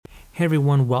Hey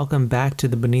everyone, welcome back to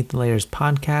the Beneath the Layers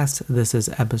podcast. This is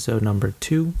episode number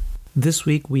 2. This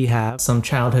week we have some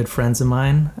childhood friends of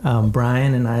mine,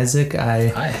 Brian and Isaac. Hi,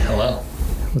 hello.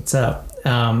 What's up?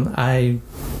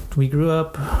 We grew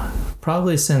up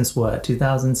probably since what,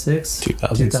 2006?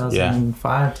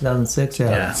 2005, 2006?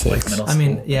 Yeah, like middle school. I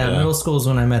mean, middle school is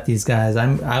when I met these guys.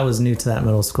 I was new to that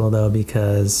middle school though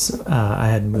because I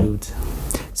had moved.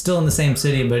 Still in the same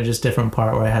city, but just different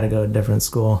part where I had to go to a different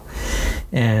school.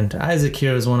 And Isaac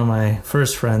here was one of my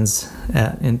first friends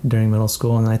during middle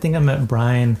school. And I think I met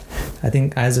Brian. I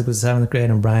think Isaac was 7th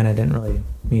grade and Brian I didn't really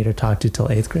meet or talk to till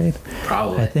 8th grade.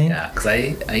 Probably, I think. Yeah, because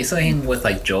I used to hang with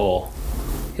like Joel.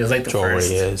 He was like the Joel first.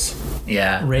 Reyes.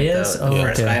 Yeah. Reyes? The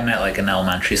first okay. guy I met like in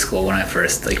elementary school when I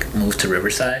first like moved to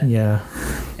Riverside. Yeah.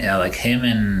 Yeah, like him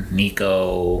and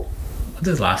Nico. What's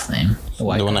his last name? The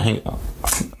one I hang out.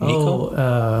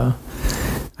 Nico?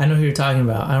 I know who you're talking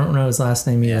about. I don't know his last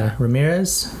name either. Yeah.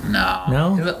 Ramirez? No.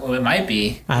 No? It might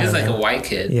be. I He's don't like know. a white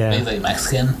kid. Yeah. He's like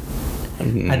Mexican.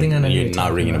 I think I know who You're you're not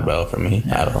talking ringing about. a bell for me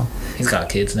at all. He's got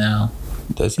kids now.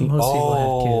 Does he? Most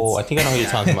people have kids. I think I know who you're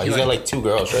talking about. He's got like 2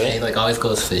 girls, Yeah, he right? like always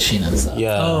goes fishing and stuff.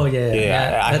 Yeah. Oh,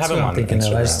 yeah. I That's have him what I'm on thinking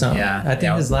of. I just don't. Yeah. I think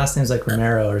Yeah. his last name's like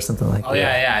Romero or something like Oh that.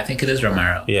 yeah, I think it is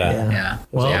Romero. Yeah. Yeah.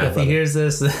 Well, Yeah, if he hears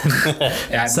this,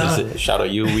 Yeah, Some- Shout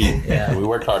out you. We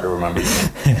worked hard to remember.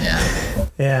 yeah.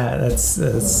 yeah,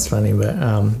 that's funny.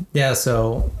 But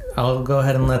so I'll go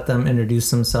ahead and let them introduce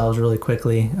themselves really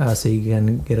quickly so you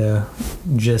can get a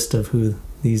gist of who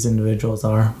these individuals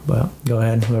are. But go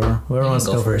ahead, whoever wants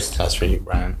to go first. That's for you,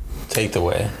 Brian. Take the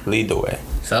way. Lead the way.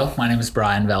 So my name is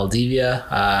Brian Valdivia.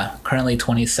 Currently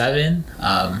 27.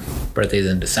 Birthday's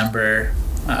in December.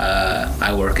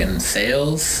 I work in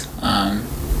sales.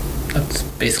 That's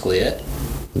basically it.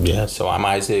 Yeah. So I'm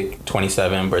Isaac,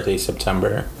 27, birthday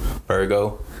September,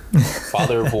 Virgo,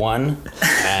 father of 1,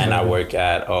 and I work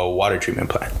at a water treatment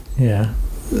plant. Yeah.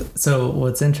 So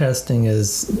what's interesting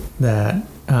is that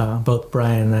both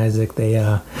Brian and Isaac, we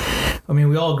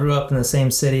all grew up in the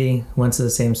same city, went to the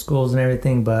same schools and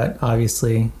everything, but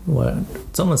obviously,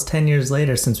 it's almost 10 years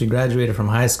later since we graduated from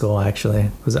high school, actually.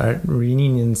 It was our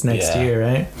reunions next year,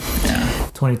 right? Yeah.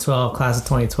 2012, class of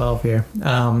 2012 here.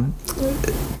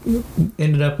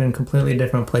 Ended up in completely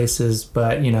different places,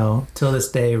 but, till this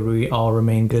day, we all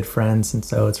remain good friends, and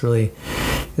so it's really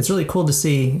cool to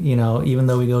see, even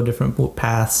though we go different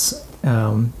paths,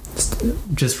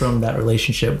 just from that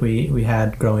relationship we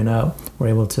had growing up, we're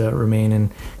able to remain in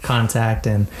contact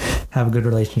and have a good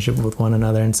relationship with one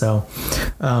another. And so,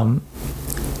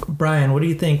 Brian, what do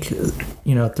you think,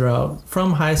 throughout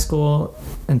from high school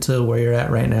until where you're at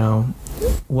right now,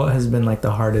 what has been like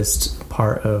the hardest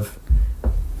part of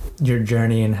your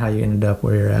journey and how you ended up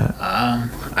where you're at?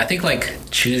 I think like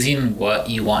choosing what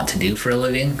you want to do for a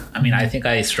living. I mean, I think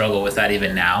I struggle with that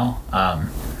even now.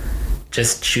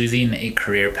 Just choosing a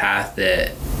career path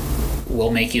that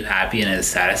will make you happy and is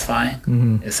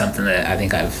satisfying is something that I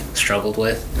think I've struggled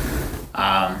with.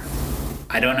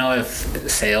 I don't know if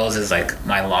sales is like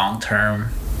my long-term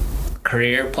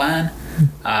career plan.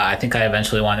 I think I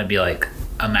eventually want to be like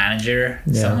a manager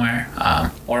somewhere,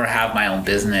 or have my own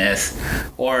business,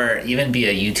 or even be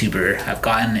a YouTuber. I've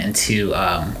gotten into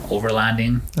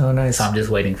overlanding. Oh, nice. So I'm just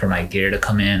waiting for my gear to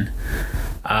come in.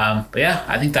 But yeah,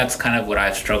 I think that's kind of what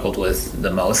I've struggled with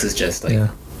the most is just like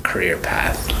career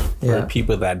path. For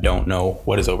people that don't know,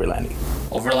 what is overlanding?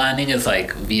 Overlanding is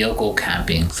like vehicle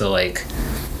camping. So like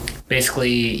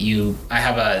basically I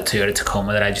have a Toyota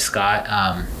Tacoma that I just got.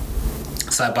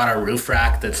 So I bought a roof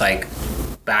rack that's like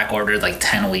back ordered like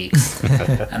 10 weeks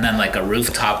and then like a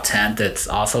rooftop tent that's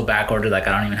also back ordered. Like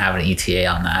I don't even have an ETA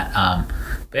on that.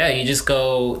 But yeah, you just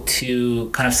go to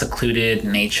kind of secluded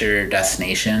nature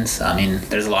destinations. I mean,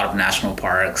 there's a lot of national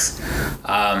parks.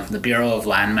 The Bureau of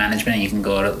Land Management, you can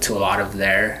go to a lot of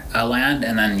their land,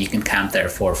 and then you can camp there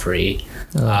for free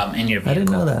in your vehicle. I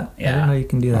didn't know that. Yeah. I didn't know you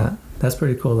can do that. That's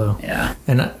pretty cool, though. Yeah.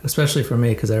 And especially for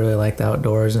me, because I really like the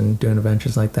outdoors and doing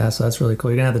adventures like that. So that's really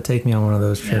cool. You're going to have to take me on one of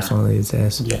those trips one of these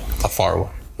days. Yeah. A far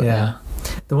one. Yeah.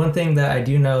 The one thing that I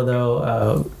do know,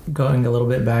 though, going a little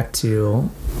bit back to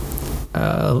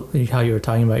how you were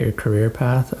talking about your career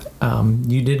path,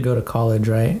 you did go to college,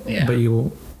 right? Yeah. But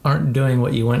you aren't doing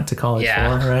what you went to college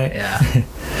for, right? Yeah.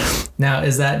 Now,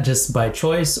 is that just by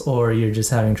choice, or you're just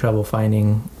having trouble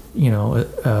finding,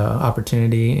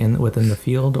 opportunity within the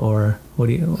field, or what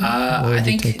do you? I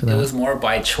think it was more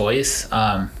by choice.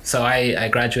 So I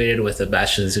graduated with a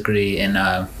bachelor's degree in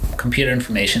computer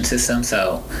information systems.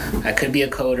 So I could be a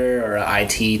coder or an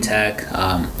IT tech.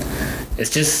 it's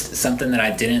just something that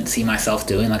I didn't see myself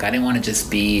doing. Like, I didn't want to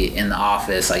just be in the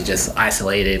office, like, just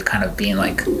isolated, kind of being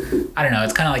like, I don't know,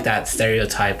 it's kind of like that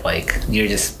stereotype, like, you're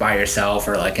just by yourself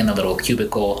or, like, in a little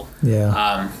cubicle.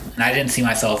 Yeah. And I didn't see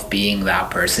myself being that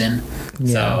person.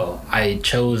 Yeah. So I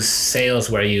chose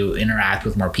sales where you interact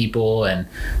with more people and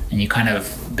you kind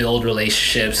of build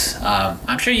relationships.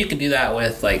 I'm sure you could do that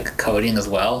with, like, coding as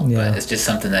well, but it's just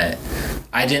something that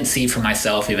I didn't see for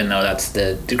myself, even though that's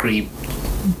the degree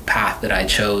path that I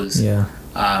chose. Yeah.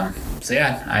 So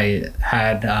yeah, I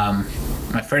had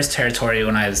my first territory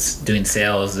when I was doing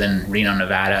sales in Reno,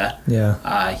 Nevada.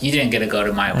 Yeah. You didn't get to go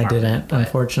to my I apartment. didn't.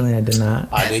 Unfortunately, I did not.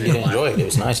 I did get to enjoy it. It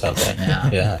was nice out there.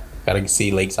 Yeah. Got to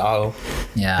see Lake Tahoe.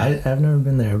 Yeah. I've never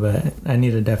been there, but I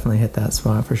need to definitely hit that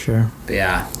spot for sure. But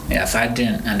yeah. So I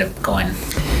didn't end up going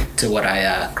to what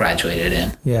I graduated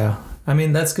in. Yeah. I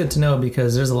mean, that's good to know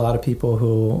because there's a lot of people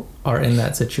who are in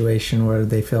that situation where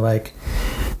they feel like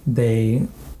they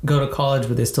go to college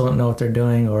but they still don't know what they're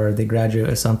doing, or they graduate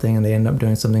with something and they end up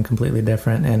doing something completely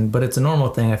different. But it's a normal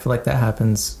thing. I feel like that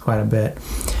happens quite a bit.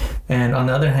 And on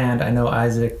the other hand, I know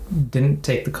Isaac didn't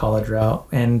take the college route,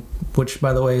 and which,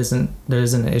 by the way, there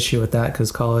isn't an issue with that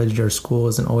because college or school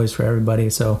isn't always for everybody.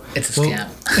 So it's a scam.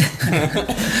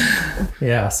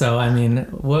 Yeah. So, I mean,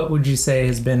 what would you say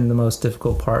has been the most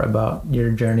difficult part about your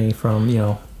journey from,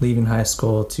 leaving high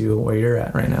school to where you're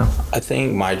at right now? I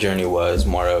think my journey was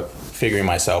more of figuring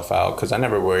myself out because I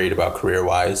never worried about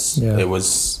career-wise. Yeah. It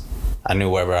was, I knew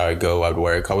wherever I would go, I would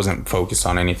work. I wasn't focused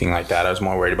on anything like that. I was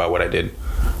more worried about what I did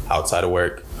outside of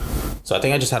work. So I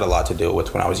think I just had a lot to deal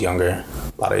with when I was younger.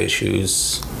 A lot of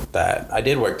issues that I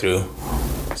did work through.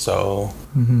 So...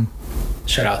 Mm-hmm.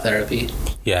 Shout out therapy.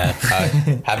 Yeah,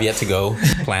 I have yet to go.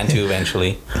 Plan to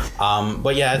eventually.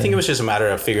 But yeah, I think it was just a matter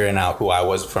of figuring out who I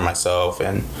was for myself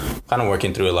and kind of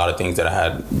working through a lot of things that I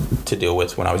had to deal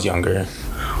with when I was younger.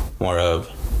 More of,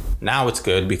 now it's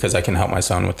good because I can help my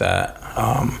son with that.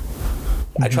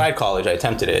 I tried college, I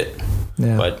attempted it,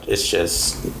 but it's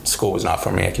just, school was not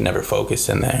for me. I could never focus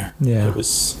in there. Yeah. It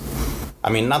was... I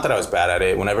mean, not that I was bad at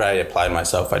it. Whenever I applied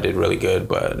myself, I did really good,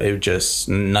 but it was just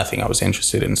nothing I was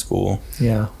interested in school.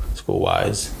 Yeah.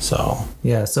 School-wise, so.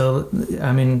 Yeah, so,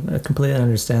 I mean, I completely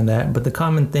understand that. But the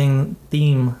common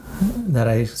theme that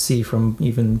I see from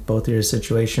even both of your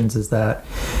situations is that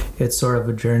it's sort of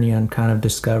a journey on kind of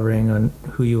discovering on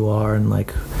who you are and, like,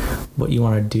 what you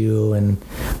want to do and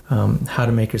how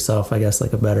to make yourself, I guess,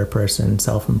 like a better person,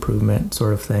 self-improvement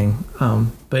sort of thing.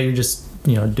 But you're just...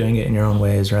 doing it in your own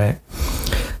ways, right?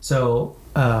 So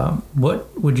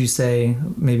what would you say,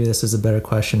 maybe this is a better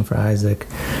question for Isaac,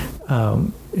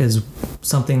 is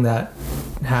something that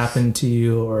happened to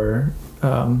you or,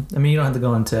 I mean, you don't have to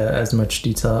go into as much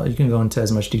detail. You can go into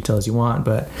as much detail as you want,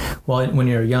 but when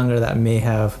you're younger, that may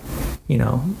have,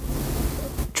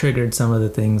 triggered some of the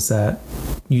things that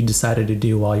you decided to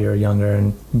do while you were younger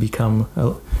and become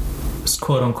a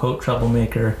quote unquote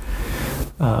troublemaker,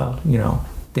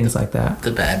 things like that.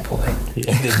 The bad boy.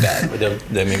 Yeah, the bad.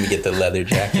 That made me get the leather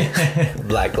jacket,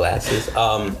 black glasses.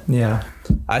 Yeah.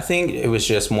 I think it was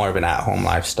just more of an at-home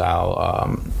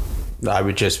lifestyle. I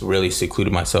would just really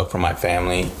secluded myself from my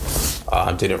family.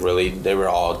 They were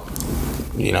all,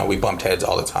 we bumped heads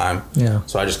all the time. Yeah.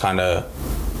 So I just kind of,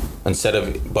 instead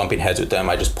of bumping heads with them,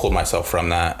 I just pulled myself from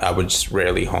that. I was just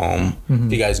rarely home. Mm-hmm.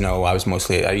 If you guys know, I was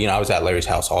mostly, I was at Larry's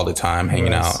house all the time,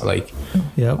 hanging out. Like,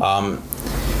 yep.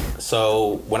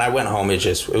 So when I went home, it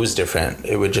was different.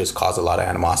 It would just cause a lot of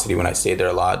animosity when I stayed there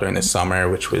a lot during the summer,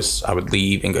 which was, I would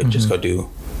leave and just go do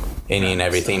any and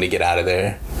everything to get out of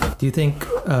there. Do you think,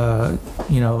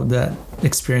 that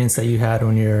experience that you had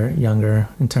when you're younger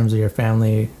in terms of your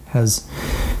family has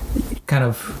kind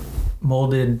of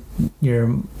molded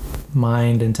your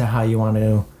mind into how you want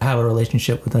to have a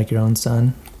relationship with, like, your own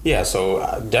son? Yeah,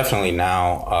 so definitely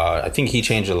now, I think he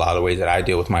changed a lot of ways that I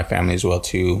deal with my family as well,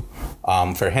 too.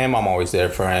 For him, I'm always there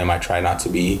for him. I try not to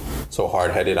be so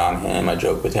hard-headed on him. I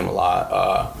joke with him a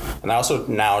lot. And I also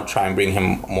now try and bring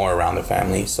him more around the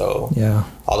family. So yeah,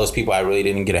 all those people I really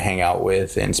didn't get to hang out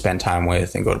with and spend time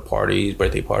with and go to parties,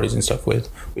 birthday parties and stuff with,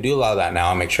 we do a lot of that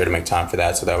now. I make sure to make time for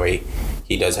that so that way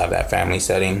he does have that family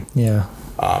setting. Yeah.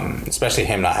 Especially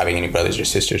him not having any brothers or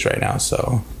sisters right now.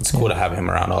 So it's cool to have him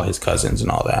around all his cousins and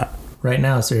all that. Right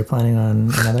now, so you're planning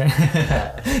on another?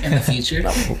 In the future?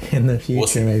 In the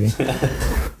future, maybe.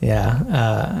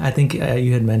 Yeah. I think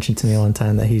you had mentioned to me one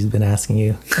time that he's been asking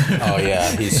you. Oh,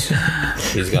 yeah. He's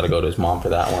got to go to his mom for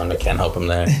that one. I can't help him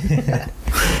there.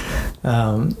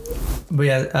 But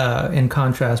yeah, in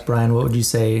contrast, Brian, what would you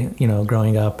say,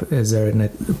 growing up, is there a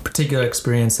particular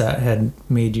experience that had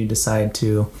made you decide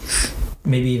to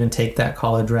maybe even take that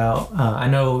college route? I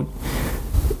know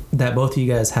that both of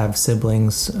you guys have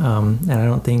siblings, and I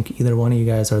don't think either one of you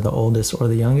guys are the oldest or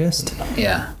the youngest.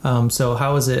 Yeah. So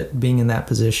how is it being in that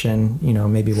position,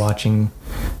 maybe watching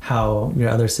how your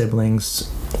other siblings,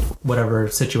 whatever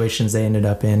situations they ended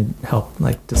up in, help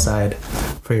like decide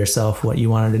for yourself what you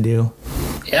wanted to do?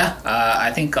 Yeah,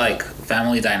 I think like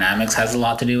family dynamics has a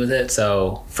lot to do with it.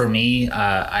 So for me,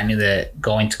 I knew that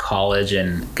going to college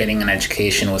and getting an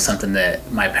education was something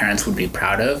that my parents would be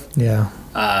proud of. Yeah.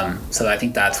 So I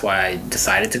think that's why I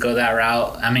decided to go that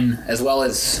route. I mean, as well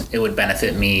as it would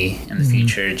benefit me in the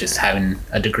future, just having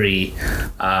a degree.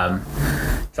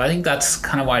 So I think that's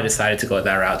kind of why I decided to go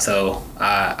that route. So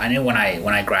I knew when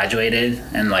I graduated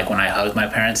and like when I hugged my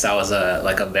parents, that was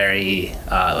a very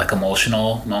like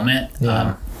emotional moment.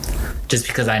 Yeah. Just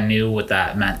because I knew what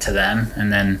that meant to them.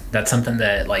 And then that's something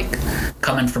that like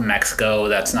coming from Mexico,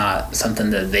 that's not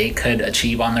something that they could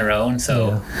achieve on their own.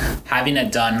 So having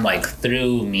it done like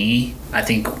through me, I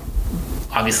think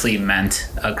obviously meant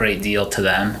a great deal to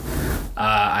them.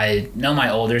 I know my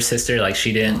older sister, like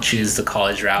she didn't choose the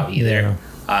college route either.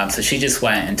 So she just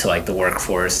went into like the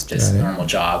workforce, just a normal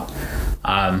job.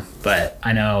 But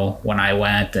I know when I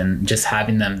went and just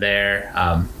having them there,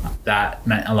 that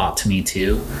meant a lot to me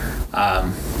too.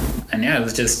 And yeah, it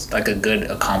was just like a good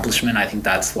accomplishment. I think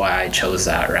that's why I chose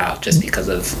that route, just because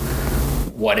of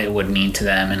what it would mean to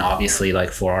them, and obviously like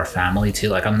for our family too.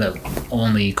 Like I'm the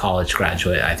only college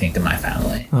graduate, I think, in my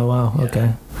family. Oh wow. Yeah.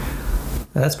 Okay.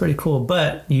 That's pretty cool,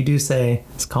 but you do say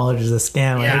college is a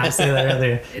scam. Yeah. I heard you say that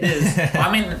earlier. It is. Well, I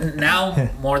mean, now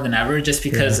more than ever, just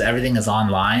because everything is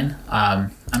online. I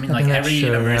mean, like every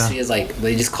university is like,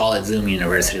 they just call it Zoom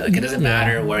University. Like it doesn't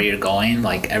matter where you're going.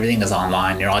 Like everything is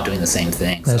online. You're all doing the same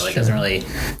thing. So it doesn't really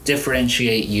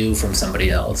differentiate you from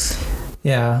somebody else.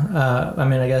 Yeah. I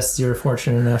mean, I guess you were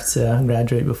fortunate enough to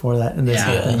graduate before this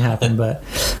whole thing happened. But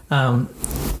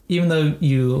even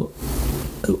though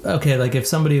like if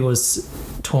somebody was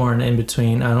torn in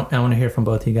between, I want to hear from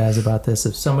both of you guys about this.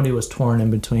 If somebody was torn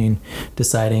in between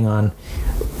deciding on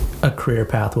a career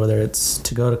path, whether it's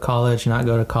to go to college, not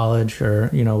go to college, or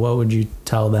what would you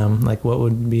tell them? Like what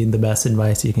would be the best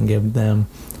advice you can give them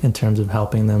in terms of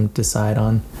helping them decide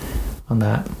on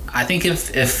that? I think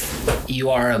if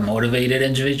you are a motivated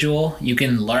individual, you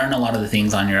can learn a lot of the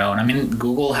things on your own. I mean,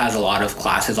 Google has a lot of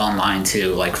classes online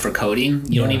too. Like for coding,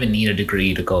 you don't even need a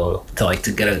degree to go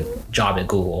to get a job at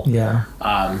Google. Yeah.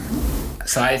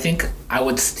 So I think I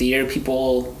would steer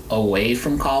people away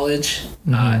from college,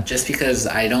 just because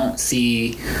I don't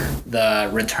see the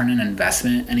return on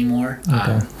investment anymore.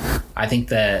 Okay. I think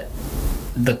that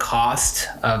the cost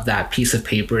of that piece of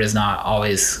paper is not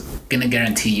always going to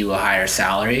guarantee you a higher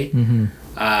salary.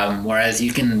 Whereas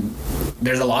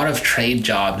there's a lot of trade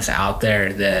jobs out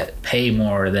there that pay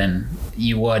more than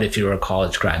you would if you were a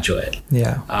college graduate.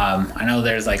 Yeah. I know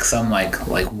there's like some like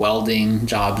welding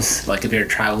jobs. Like if you're a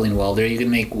traveling welder, you can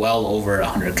make well over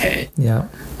 $100K. Yeah.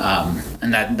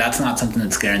 And that's not something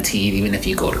that's guaranteed even if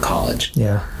you go to college.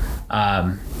 Yeah.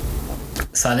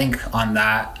 So I think on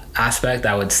that aspect,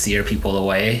 I would steer people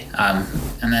away.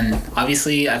 And then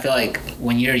obviously I feel like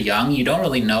when you're young, you don't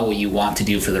really know what you want to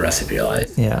do for the rest of your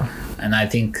life. Yeah. And I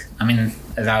think,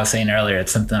 as I was saying earlier,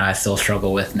 it's something I still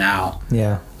struggle with now.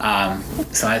 Yeah.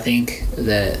 So I think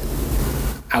that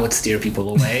I would steer people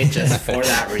away just for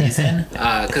that reason.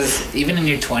 Because even in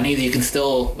your 20s, you can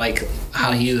still, like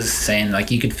how he was saying,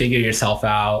 like you could figure yourself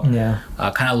out. Yeah.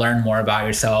 Kind of learn more about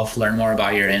yourself, learn more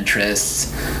about your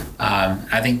interests.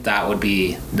 I think that would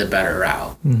be the better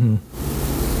route. Mm-hmm.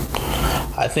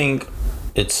 I think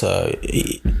it's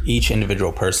each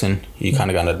individual person. You kind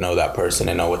of got to know that person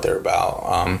and know what they're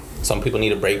about. Some people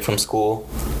need a break from school.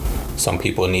 Some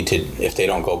people need to, if they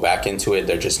don't go back into it,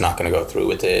 they're just not going to go through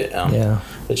with it.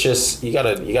 It's just you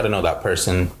gotta know that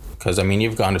person, because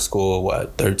you've gone to school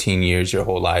 13 years, your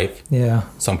whole life. Yeah.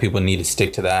 Some people need to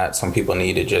stick to that. Some people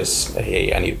need to just,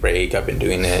 hey, I need a break. I've been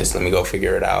doing this. Let me go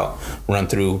figure it out. Run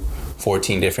through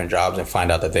 14 different jobs and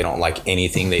find out that they don't like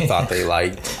anything they thought they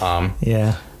liked.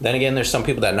 Yeah. Then again, there's some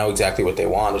people that know exactly what they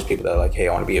want. There's people that are like, hey,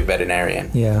 I want to be a veterinarian.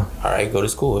 Yeah. All right, go to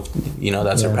school. If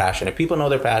that's their passion. If people know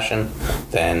their passion,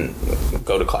 then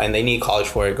go to college. And they need college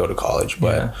for it, go to college.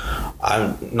 But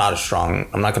I'm not going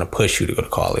to push you to go to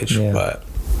college. Yeah. But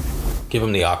give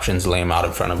them the options, lay them out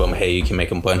in front of them. Hey, you can make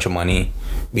a bunch of money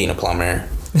being a plumber.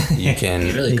 You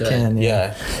can really good.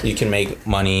 You can make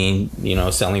money,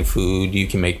 selling food. You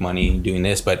can make money doing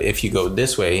this. But if you go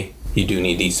this way, you do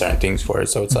need these certain things for it.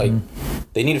 So it's like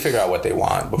they need to figure out what they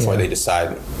want before they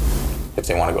decide if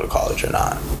they want to go to college or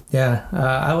not. Yeah,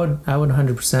 I would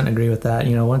 100% agree with that.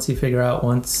 You know, once you figure out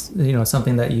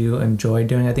something that you enjoy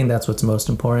doing, I think that's what's most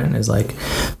important is like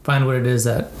find what it is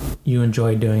that you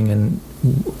enjoy doing, and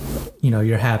you know,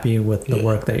 you're happy with the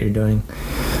work that you're doing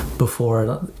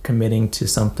before committing to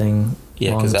something.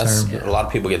 Yeah, because a lot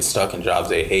of people get stuck in jobs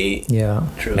they hate. Yeah,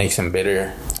 True. Makes them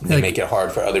bitter. They make it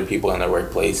hard for other people in their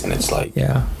workplace, and it's like,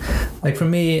 yeah, like for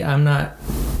me, I'm not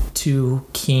too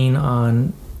keen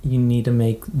on you need to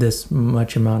make this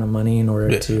much amount of money in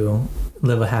order to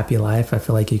live a happy life. I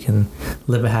feel like you can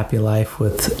live a happy life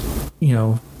with, you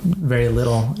know, very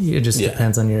little. It just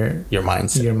depends on your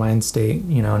mindset, your mind state,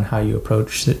 you know, and how you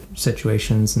approach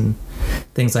situations and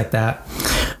things like that.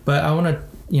 But I want to,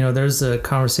 you know, there's a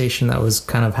conversation that was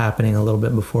kind of happening a little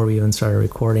bit before we even started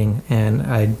recording, and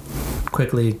I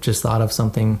quickly just thought of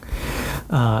something,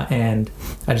 and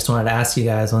I just wanted to ask you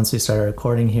guys once we started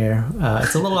recording here.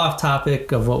 It's a little off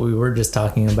topic of what we were just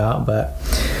talking about, but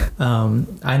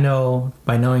I know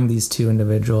by knowing these two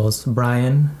individuals,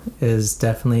 Brian is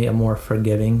definitely a more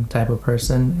forgiving type of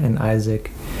person, and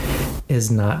Isaac is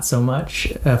not so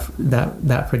much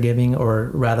that forgiving,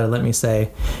 or rather, let me say,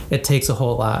 it takes a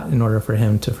whole lot in order for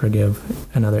him to forgive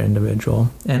another individual.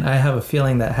 And I have a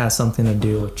feeling that has something to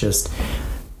do with just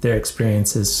their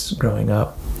experiences growing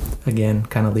up, again,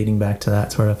 kind of leading back to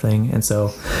that sort of thing. And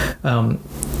so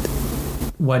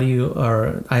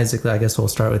Isaac, I guess we'll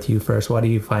start with you first. Why do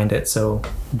you find it so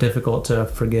difficult to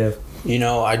forgive? You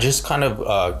know, I just kind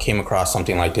of came across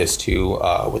something like this too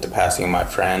with the passing of my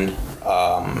friend.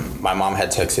 My mom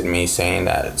had texted me saying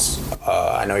that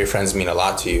I know your friends mean a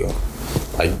lot to you,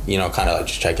 like, you know, kind of like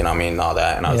just checking on me and all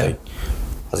that. And I was like,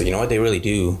 you know what, they really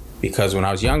do, because when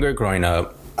I was younger, growing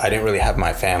up, I didn't really have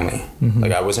my family. Mm-hmm.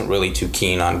 Like, I wasn't really too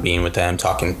keen on being with them,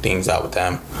 talking things out with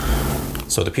them.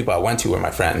 So the people I went to were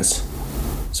my friends.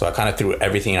 So I kind of threw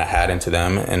everything I had into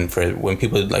them, and for when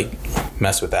people like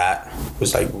mess with that, it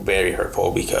was like very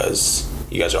hurtful, because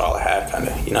you guys are all I had, kind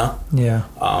of, you know? Yeah.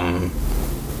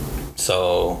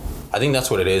 So I think that's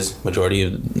what it is. Majority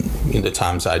of the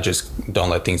times I just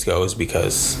don't let things go is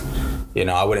because, you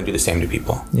know, I wouldn't do the same to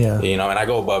people. Yeah. You know, and I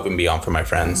go above and beyond for my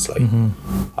friends, like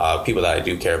people that I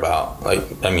do care about. Like,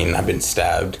 I mean, I've been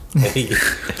stabbed,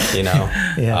 you know.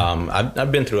 Yeah.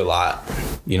 I've been through a lot,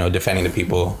 you know, defending the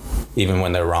people, even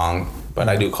when they're wrong. But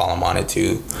I do call them on it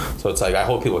too. So it's like I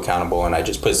hold people accountable, and I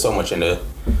just put so much into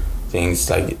things.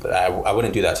 Like I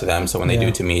wouldn't do that to them. So when they do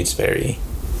it to me, it's very,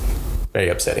 very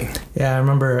upsetting. Yeah, I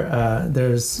remember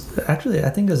there's actually, I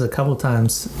think there's a couple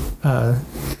times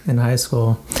in high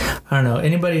school. I don't know,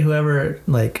 anybody who ever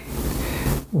like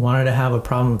wanted to have a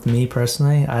problem with me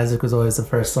personally, Isaac was always the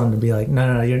first one to be like,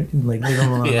 no, you're like, leave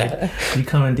him alone. Like, you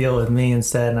come and deal with me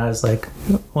instead. And I was like,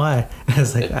 why? I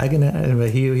was like, but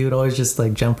he would always just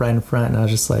like jump right in front, and I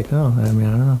was just like, oh, I mean,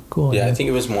 I don't know, cool. Yeah, I think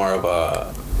it was more of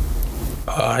a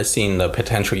I seen the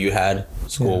potential you had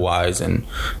school wise, and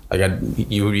like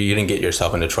you didn't get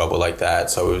yourself into trouble like that,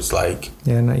 so it was like,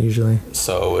 not usually.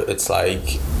 So it's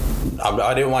like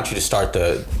I didn't want you to start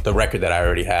the record that I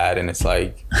already had, and it's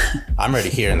like I'm already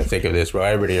here in the thick of this, bro.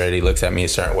 Everybody already looks at me a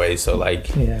certain way, so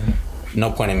like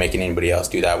no point in making anybody else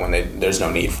do that when there's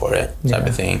no need for it, type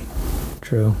of thing.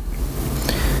 True.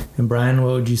 And Brian,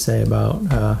 what would you say about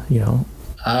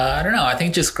I don't know. I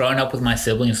think just growing up with my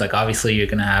siblings, like obviously you're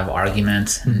gonna have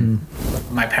arguments.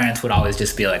 Mm-hmm. My parents would always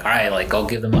just be like, "All right, like go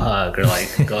give them a hug or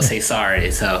like go say sorry."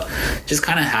 So just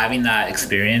kind of having that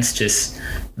experience just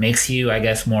makes you, I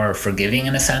guess, more forgiving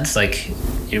in a sense. Like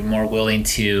you're more willing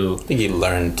to. I think you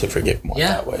learn to forgive more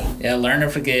that way. Yeah, learn to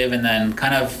forgive, and then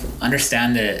kind of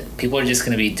understand that people are just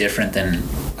gonna be different than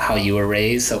how you were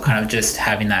raised. So kind of just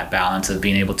having that balance of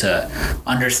being able to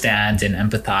understand and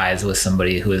empathize with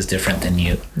somebody who is different than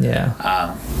you.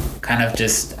 Yeah. Kind of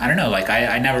just, I don't know, like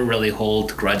I never really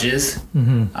hold grudges.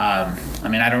 Mm-hmm. I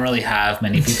mean, I don't really have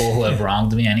many people who have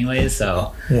wronged me anyways,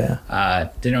 so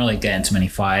didn't really get into many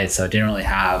fights, so didn't really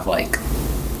have like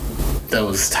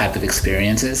those type of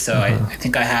experiences. So I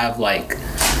think I have like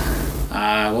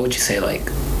what would you say, like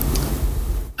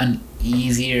an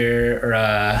easier or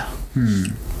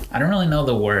I don't really know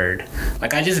the word.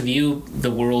 Like I just view the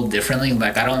world differently.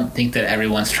 Like I don't think that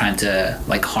everyone's trying to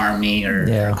like harm me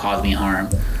or cause me harm.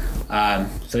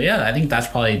 So yeah, I think that's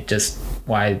probably just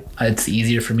why it's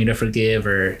easier for me to forgive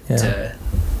or to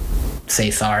say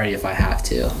sorry if I have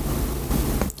to.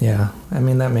 Yeah, I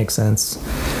mean that makes sense.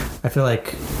 I feel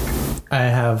like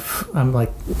I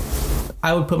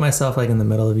would put myself like in the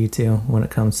middle of you two when it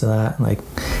comes to that. Like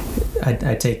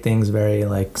I take things very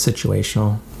like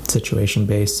situation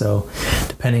based, so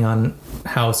depending on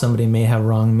how somebody may have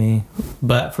wronged me,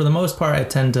 but for the most part I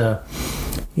tend to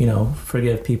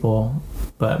forgive people,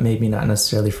 but maybe not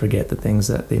necessarily forget the things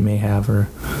that they may have, or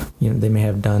they may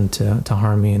have done to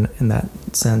harm me in that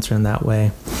sense or in that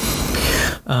way.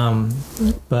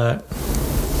 But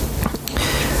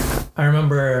I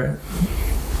remember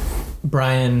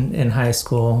Brian in high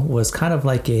school was kind of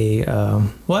like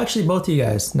actually both of you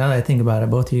guys, now that I think about it,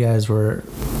 both of you guys were,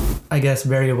 I guess,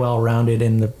 very well rounded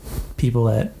in the people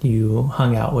that you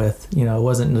hung out with. It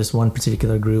wasn't just one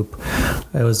particular group.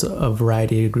 It was a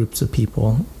variety of groups of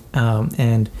people.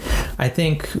 And I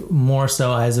think more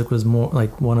so Isaac was more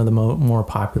like one of the more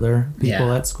popular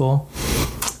people at school.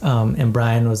 And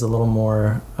Brian was a little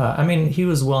more, he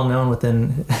was well known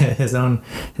within his own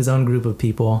group of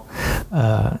people,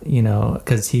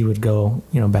 because he would go,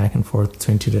 back and forth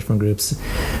between two different groups.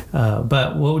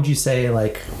 But what would you say,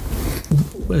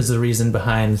 was the reason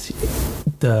behind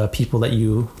the people that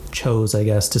you chose, I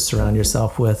guess, to surround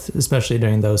yourself with, especially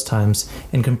during those times,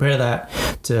 and compare that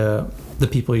to the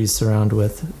people you surround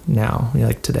with now,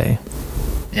 like today?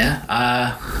 Yeah,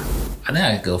 I think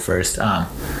I could go first.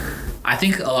 I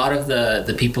think a lot of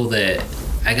the people that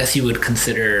I guess you would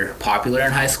consider popular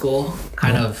in high school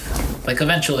kind of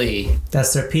eventually...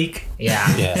 That's their peak?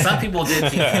 Yeah. Some people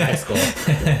did peak in high school.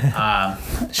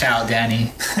 Shout out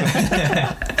Danny.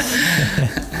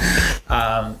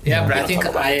 But I think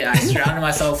I surrounded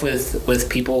myself with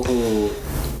people who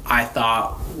I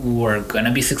thought were going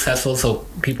to be successful. So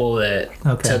people that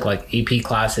took AP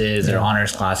classes or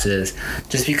honors classes,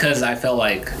 just because I felt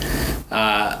like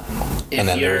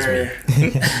if you're...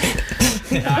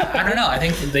 I don't know. I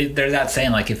think there's that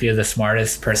saying, if you're the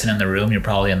smartest person in the room, you're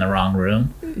probably in the wrong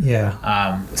room.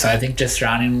 Yeah. So I think just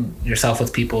surrounding yourself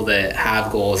with people that have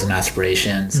goals and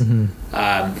aspirations,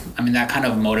 that kind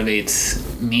of motivates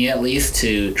me, at least,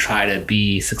 to try to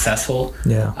be successful.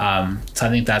 Yeah. So I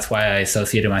think that's why I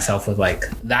associated myself with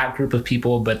that group of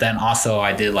people. But then also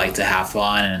I did like to have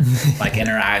fun and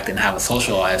interact and have a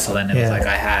social life. So then it was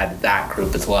I had that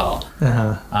group as well.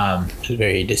 It's a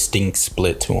very distinct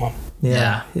split to him.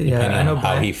 Yeah. I know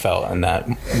how he felt on that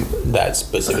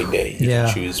specific day. He could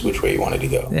choose which way he wanted to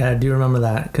go. Yeah, I do remember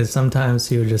that, because sometimes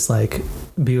he would just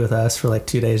be with us for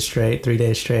 2 days straight, 3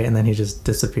 days straight, and then he just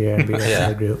disappear and be with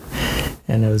the group.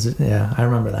 And it was I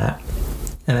remember that.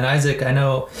 And then Isaac, I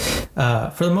know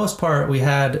for the most part we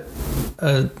had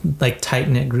a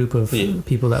tight-knit group of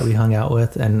people that we hung out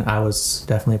with, and I was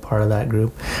definitely part of that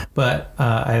group. But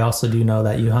I also do know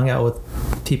that you hung out with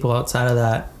people outside of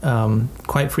that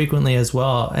quite frequently as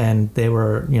well, and they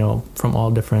were from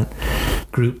all different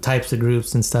types of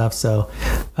groups and stuff. So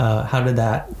how did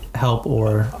that help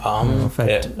or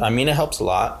affect? It helps a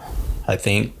lot, I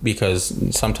think,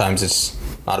 because sometimes it's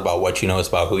not about what you know, it's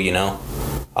about who you know.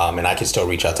 And I can still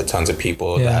reach out to tons of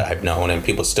people that I've known, and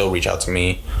people still reach out to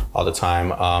me all the time.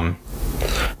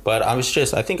 But I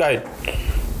think I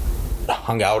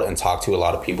hung out and talked to a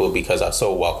lot of people because I was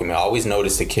so welcoming. I always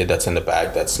noticed the kid that's in the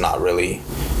back that's not really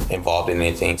involved in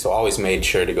anything. So I always made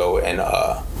sure to go and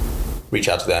reach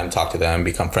out to them, talk to them,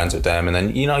 become friends with them. And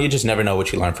then, you just never know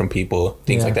what you learn from people,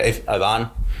 things like that. If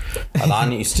Adhan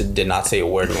did not say a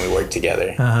word when we worked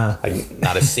together.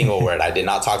 Not a single word. I did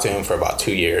not talk to him for about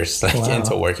 2 years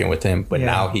into working with him. But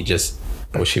now he just...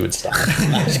 I wish he would stop.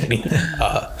 I'm just kidding.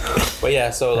 But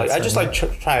yeah, so I just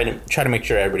try to make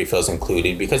sure everybody feels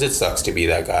included, because it sucks to be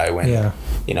that guy when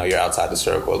you're outside the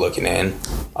circle looking in.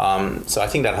 So I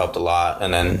think that helped a lot.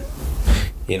 And then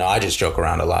I just joke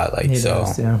around a lot, it's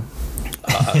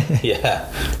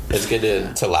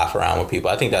good to laugh around with people.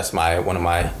 I think that's one of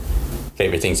my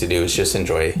favorite things to do, is just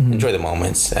enjoy the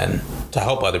moments, and to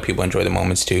help other people enjoy the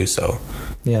moments too. So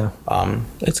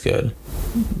it's good.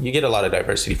 You get a lot of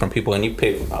diversity from people, and you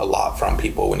pick a lot from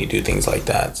people when you do things like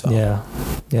that. So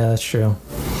that's true.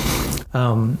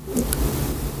 I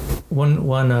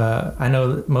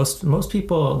know most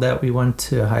people that we went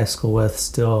to high school with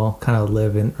still kind of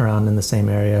live around in the same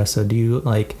area. So do you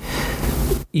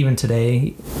even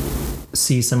today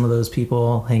see some of those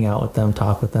people, hang out with them,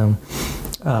 talk with them?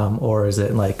 Or is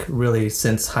it really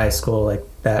since high school,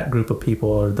 that group of people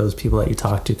or those people that you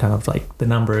talk to, kind of the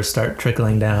numbers start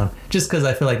trickling down? Just because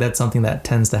I feel like that's something that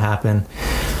tends to happen.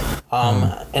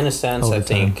 In a sense, I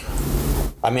think,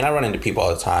 I run into people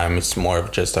all the time. It's more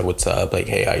of just what's up,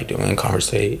 hey, how you doing,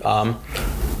 conversate.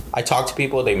 I talk to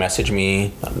people, they message me,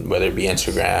 whether it be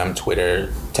Instagram,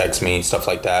 Twitter, text me, stuff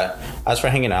like that. As for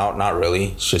hanging out, not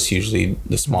really. It's just usually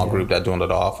the small group that doing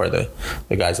it off, or the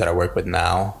guys that I work with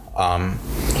now.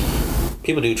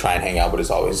 People do try and hang out, but it's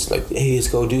always hey, let's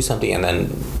go do something, and then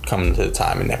come to the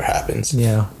time, it never happens.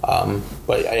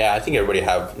 But I think everybody I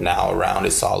have now around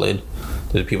is solid.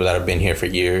 There's people that have been here for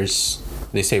years.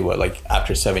 they say what, like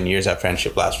after 7 years, that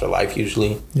friendship lasts for life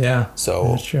usually. Yeah. So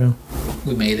that's true.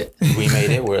 We made it. we made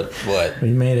it. We're what?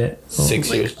 We made it.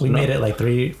 6 years. We made it like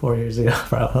 3-4 years ago,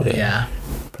 probably. Yeah.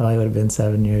 Probably would have been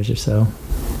 7 years or so.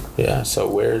 Yeah. So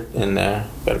we're in there.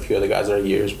 Got a few other guys that are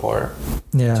years apart.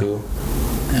 Yeah. Too.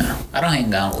 Yeah. I don't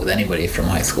hang out with anybody from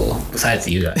high school besides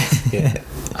you guys. Yeah.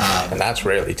 And that's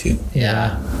rarely too.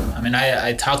 Yeah. I mean,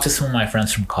 I talked to some of my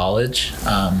friends from college,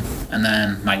 and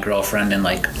then my girlfriend and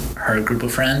like her group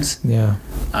of friends. Yeah.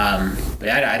 But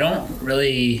I don't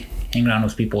really hang around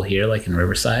with people here, like in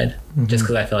Riverside, just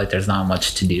because I feel like there's not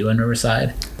much to do in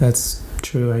Riverside. That's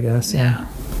true, I guess. Yeah.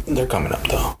 They're coming up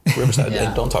though. Riverside,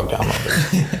 Yeah. don't talk down on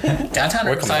them. Downtown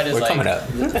We're Riverside coming- is we're like coming up.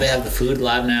 they have the food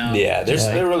lab now. Yeah,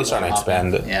 they're really starting to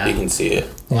expand. Yeah. You can see it.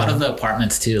 A lot of the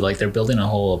apartments too, like they're building a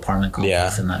whole apartment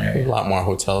complex in that A area. lot more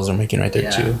hotels are making right there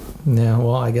Yeah. too. Yeah,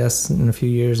 well, I guess in a few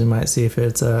years we might see if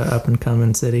it's a up and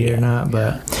coming city or not.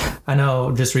 But I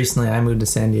know just recently I moved to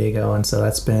San Diego, and so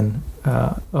that's been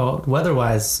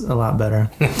weather-wise a lot better.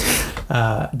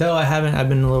 Though I've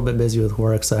been a little bit busy with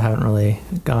work, so I haven't really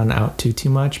gone out too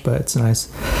much. But it's nice.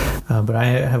 But I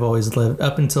have always lived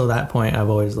up until that point. I've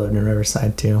always lived in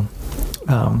Riverside too.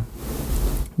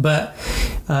 But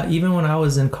even when I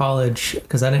was in college,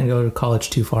 because I didn't go to college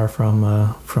too far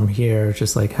from here,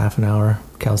 just like half an hour,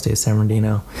 Cal State San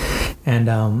Bernardino, and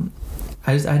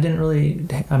I didn't really.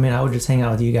 I mean, I would just hang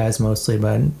out with you guys mostly,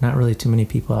 but not really too many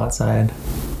people outside.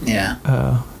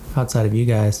 Yeah. Outside of you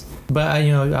guys, but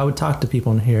I would talk to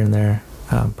people here and there.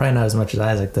 Probably not as much as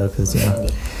Isaac though, because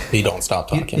He don't stop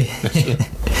talking.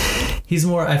 he's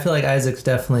more. I feel like Isaac's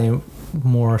definitely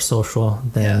more social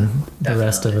than the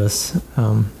rest of us.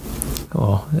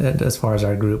 Well, as far as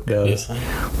our group goes.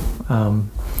 Yeah.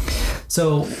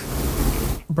 So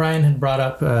Brian had brought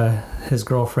up his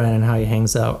girlfriend and how he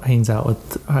hangs out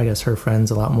with, I guess, her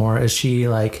friends a lot more. Is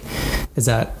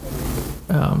that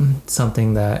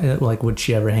something that, like, would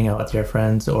she ever hang out with your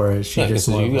friends, or is she just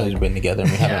more you guys have been together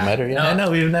and we haven't met her yet? No. I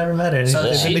know we've never met her.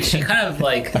 So she kind of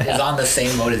like is on the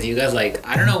same mode as you guys. Like,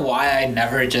 I don't know why I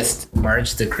never just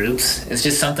merged the groups. It's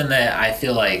just something that I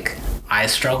feel like I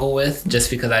struggle with, just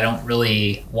because I don't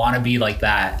really want to be like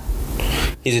that.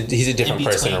 He's a different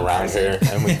person around her,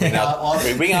 and we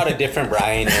bring out a different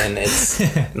Brian, and it's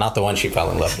not the one she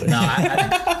fell in love with. No,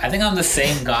 I think I'm the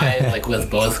same guy, like, with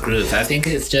both groups. I think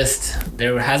it's just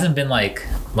there hasn't been like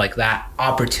that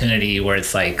opportunity where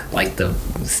it's like the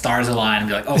stars align and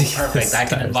be like, oh, perfect, I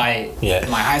can invite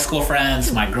my high school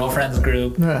friends, my girlfriend's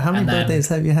group. How many birthdays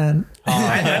have you had? Oh,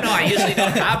 I don't know. I usually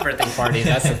don't have birthday parties.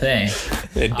 That's the thing.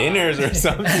 Dinners or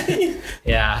something.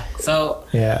 Yeah. So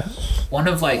one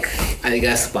of, like, I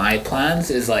guess my plans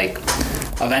is like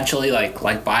eventually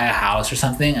like buy a house or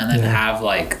something, and then have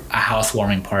like a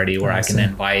housewarming party where I can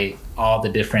invite all the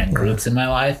different groups in my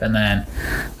life, and then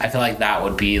I feel like that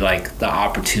would be like the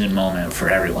opportune moment for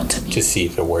everyone to meet. To see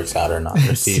if it works out or not.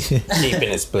 Or see if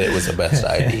keeping it split was the best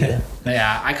idea.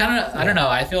 Yeah, I don't know.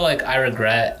 I feel like I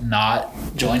regret not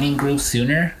joining groups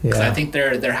sooner, because I think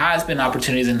there has been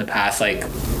opportunities in the past, like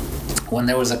when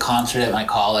there was a concert at my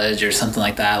college or something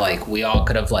like that, like we all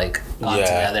could have like gone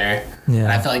together. Yeah.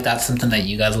 And I feel like that's something that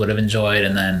you guys would have enjoyed,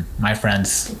 and then my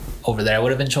friends over there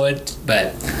would have enjoyed.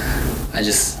 But I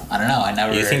don't know. I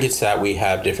never. You think it's that we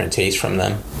have different tastes from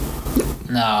them?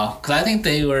 No, because I think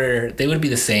they would be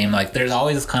the same. Like, there's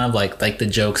always kind of like the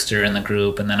jokester in the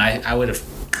group, and then I would have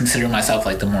considered myself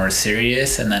like the more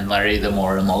serious, and then Larry the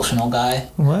more emotional guy.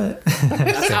 What?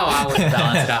 That's how I would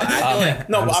balance it out. I feel like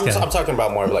no, I'm talking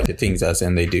about more of like the things us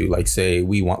and they do. Like, say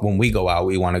when we go out,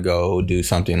 we want to go do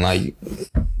something like.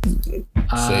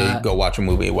 Say go watch a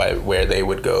movie where they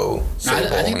would go.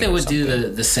 I think they would do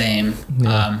the same.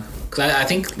 Because I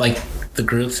think like the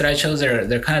groups that I chose,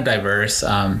 they're kind of diverse.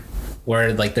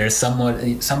 Where like there's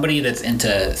somebody that's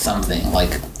into something,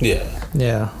 like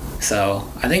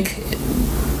So I think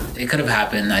it could have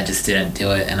happened. I just didn't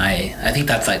do it, and I think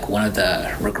that's like one of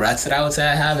the regrets that I would say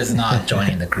I have, is not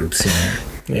joining the group sooner.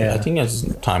 Yeah, I think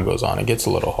as time goes on, it gets a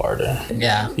little harder.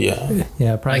 Yeah.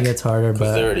 It probably gets harder,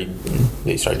 but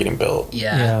they start getting built.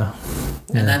 Yeah.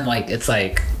 And then like it's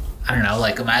like, I don't know,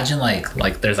 like imagine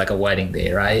like there's like a wedding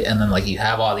day, right? And then like you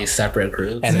have all these separate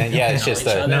groups, and then it's just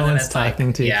that no one's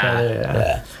talking to each other.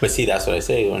 Yeah. But see, that's what I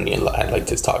say when I like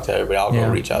to talk to everybody. I'll go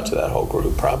reach out to that whole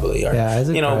group probably, or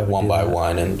one by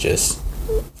one, and just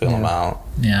fill them out.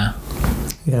 Yeah,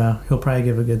 he'll probably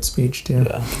give a good speech too.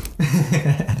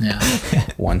 Yeah.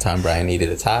 One time Brian needed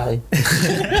a tie.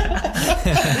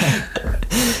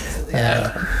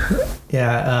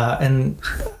 And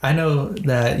I know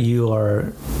that you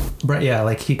are,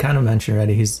 like he kind of mentioned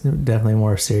already, he's definitely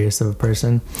more serious of a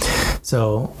person.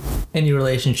 So any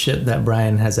relationship that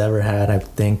Brian has ever had, I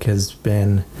think, has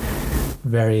been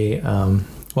very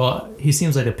well, he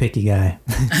seems like a picky guy.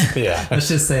 Yeah. Let's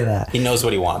just say that. He knows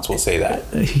what he wants. We'll say that.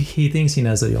 He thinks he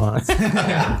knows what he wants.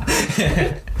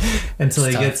 Until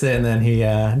he gets it, and then he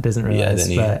doesn't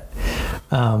realize. But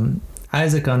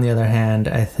Isaac, on the other hand,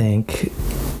 I think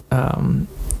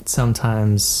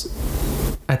sometimes...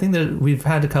 I think that we've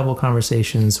had a couple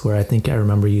conversations where I think I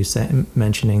remember you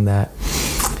mentioning that,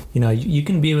 you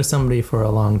can be with somebody for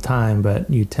a long time, but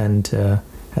you tend to,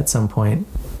 at some point,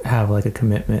 have like a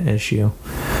commitment issue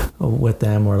with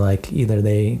them, or like either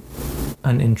they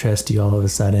uninterest you all of a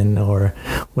sudden, or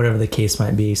whatever the case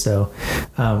might be. So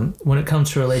when it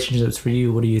comes to relationships for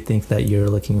you, what do you think that you're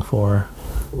looking for?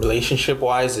 Relationship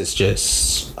wise, it's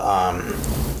just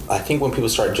I think when people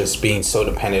start just being so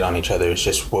dependent on each other, it's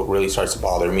just what really starts to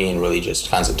bother me, and really just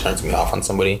kind of turns me off on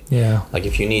somebody. Yeah. Like,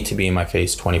 if you need to be in my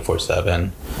face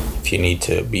 24/7, if you need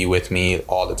to be with me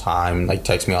all the time, like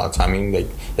text me all the time, I mean, like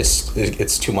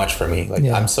it's too much for me. Like,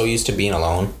 I'm so used to being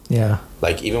alone. Yeah.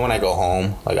 Like, even when I go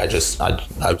home, like I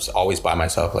was always by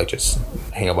myself, like just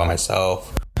hang out by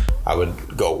myself. I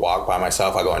would go walk by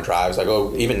myself. I go on drives.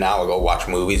 Even now I go watch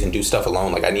movies and do stuff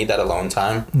alone. Like, I need that alone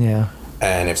time. Yeah.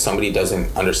 And if somebody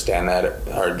doesn't understand that,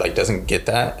 or like doesn't get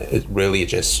that, it really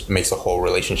just makes the whole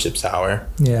relationship sour.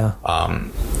 Yeah.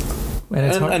 And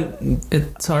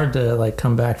it's hard to like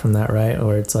come back from that, right?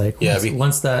 Or it's like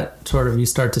once that sort of you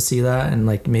start to see that, and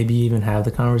like maybe even have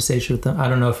the conversation with them. I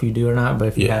don't know if you do or not, but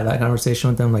if you have that conversation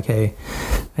with them, like, hey,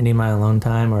 I need my alone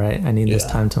time, or I need this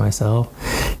time to myself,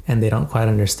 and they don't quite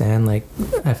understand, like,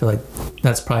 I feel like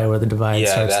that's probably where the divide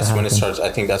starts to happen. Yeah, that's when it starts.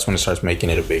 I think that's when it starts making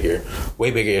it a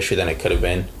way bigger issue than it could have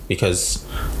been, because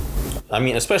I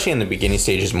mean, especially in the beginning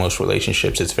stages, most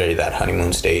relationships, it's very that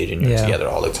honeymoon stage, and you're together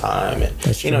all the time,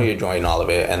 and you're enjoying all of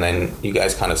it, and then you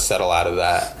guys kind of settle out of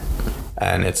that,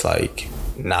 and it's like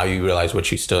now you realize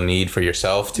what you still need for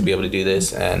yourself to be able to do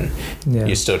this, and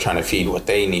you're still trying to feed what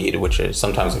they need, which is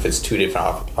sometimes, if it's two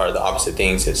different or the opposite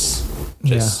things, it's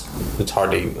just it's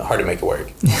hard to make it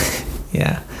work.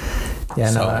 Yeah,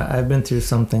 so, no, I've been through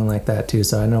something like that too,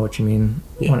 so I know what you mean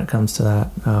when it comes to that.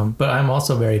 But I'm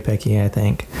also very picky, I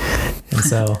think. And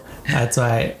so that's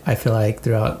why I feel like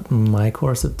throughout my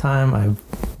course of time, I've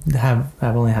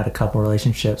only had a couple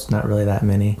relationships, not really that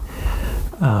many.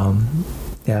 I'm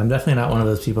definitely not one of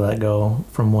those people that go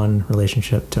from one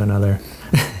relationship to another.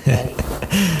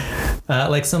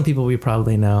 Like some people we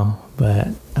probably know, but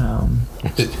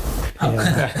it's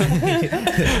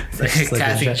like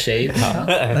casting shade.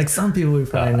 Like some people we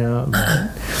probably know. But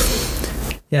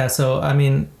yeah, so I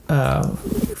mean,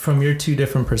 from your two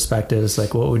different perspectives,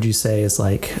 like what would you say is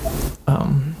like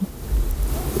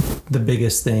the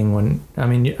biggest thing when, I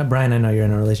mean, Brian, I know you're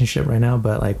in a relationship right now,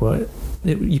 but like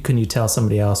can you tell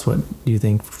somebody else what do you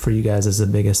think for you guys is the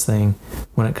biggest thing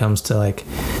when it comes to like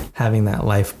having that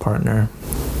life partner,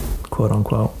 quote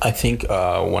unquote? I think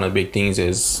one of the big things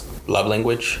is love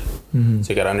language. Mm-hmm. So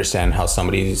you got to understand how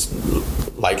somebody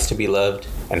likes to be loved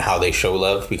and how they show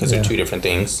love, because they're two different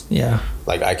things. Yeah.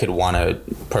 Like, I could want a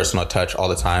personal touch all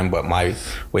the time, but my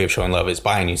way of showing love is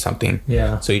buying you something.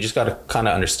 Yeah. So you just got to kind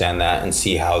of understand that and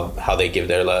see how they give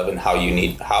their love and how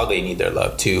they need their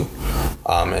love too.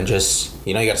 And just,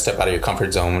 you got to step out of your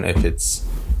comfort zone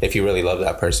if you really love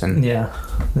that person. Yeah.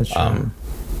 That's true.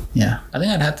 Yeah, I think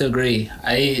I'd have to agree.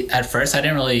 At first I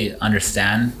didn't really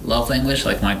understand love language.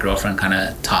 Like, my girlfriend kind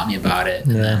of taught me about it,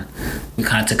 and then we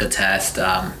kind of took a test.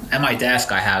 At my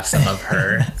desk I have some of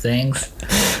her things.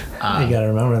 You gotta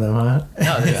remember them, huh?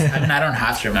 No, I mean, I don't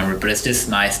have to remember, but it's just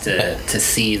nice to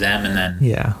see them, and then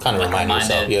kind of remind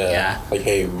yourself. Like,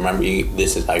 hey, remember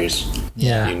this is how you're.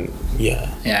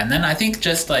 And then I think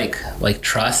just like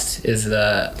trust is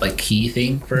the like key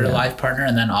thing for a life partner,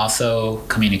 and then also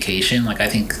communication. Like, I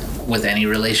think with any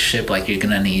relationship, like, you're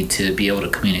gonna need to be able to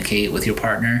communicate with your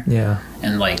partner,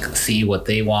 and like see what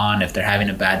they want. If they're having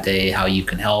a bad day, how you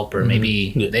can help, or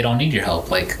maybe they don't need your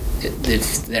help. Like,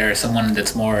 if they're someone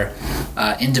that's more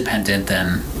independent,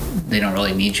 then they don't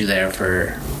really need you there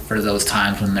for those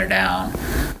times when they're down.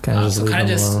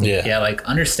 Like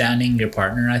understanding your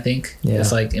partner, I think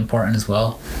is like important as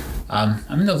well. I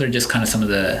mean, those are just kind of some of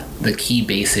the key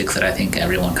basics that I think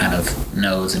everyone kind of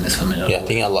knows and is familiar with. I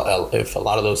think if a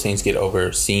lot of those things get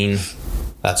overseen,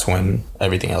 that's when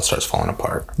everything else starts falling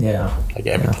apart. Yeah. Like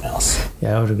everything else.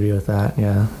 Yeah, I would agree with that.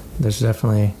 Yeah. There's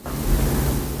definitely,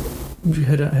 you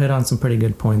hit on some pretty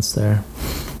good points there.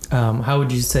 How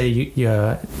would you say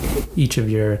each of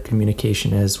your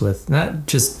communication is with not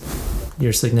just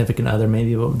your significant other,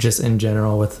 maybe, but just in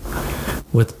general with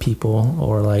with people,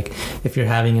 or like if you're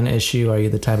having an issue, are you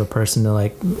the type of person to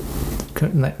like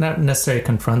not necessarily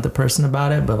confront the person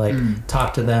about it, but like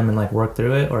talk to them and like work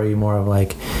through it, or are you more of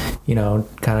like, you know,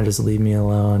 kind of just leave me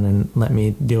alone and let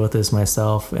me deal with this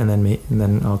myself, and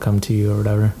then I'll come to you or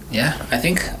whatever? Yeah, I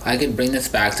think I could bring this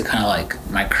back to kind of like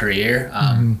my career.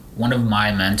 One of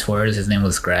my mentors, his name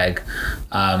was Greg,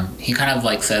 he kind of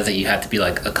like says that you have to be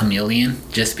like a chameleon,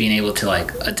 just being able to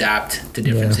like adapt to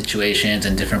different situations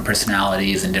and different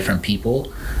personalities and different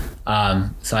people.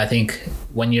 So I think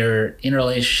when you're in a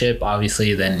relationship,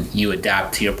 obviously, then you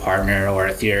adapt to your partner, or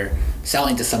if you're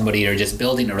selling to somebody or just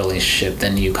building a relationship,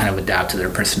 then you kind of adapt to their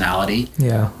personality.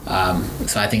 Yeah.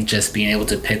 So I think just being able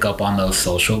to pick up on those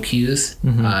social cues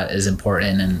is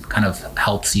important, and kind of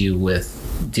helps you with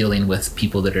dealing with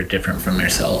people that are different from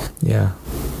yourself. Yeah.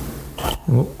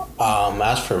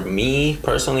 As for me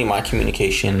personally, my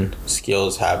communication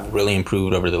skills have really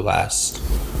improved over the last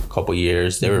couple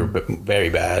years. They were very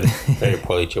bad, very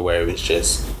poorly, to where it was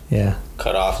just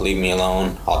cut off, leave me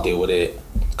alone, I'll deal with it,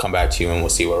 come back to you, and we'll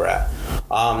see where we're at.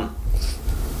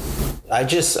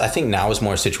 I think now is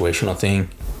more a situational thing.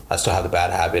 I still have the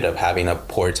bad habit of having a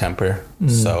poor temper.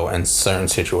 So in certain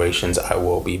situations, I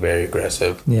will be very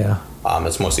aggressive. Yeah.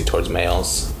 It's mostly towards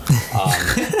males.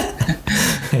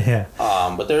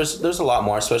 But there's a lot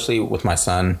more, especially with my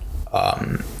son.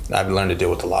 I've learned to deal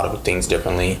with a lot of things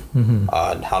differently.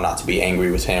 How not to be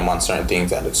angry with him on certain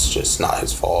things, that it's just not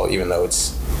his fault, even though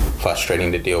it's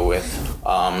frustrating to deal with.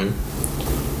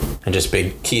 And just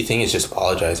big key thing is just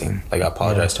apologizing. Like, I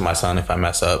apologize to my son if I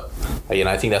mess up. Like,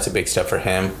 I think that's a big step for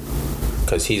him,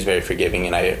 because he's very forgiving,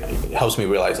 and it helps me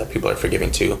realize that people are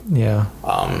forgiving too. Yeah.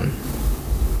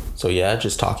 So yeah,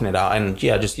 just talking it out, and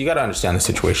just you got to understand the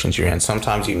situations you're in.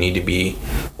 Sometimes you need to be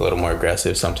a little more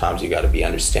aggressive. Sometimes you got to be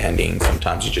understanding.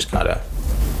 Sometimes you just gotta,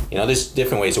 there's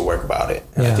different ways to work about it,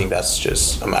 and I think that's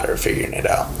just a matter of figuring it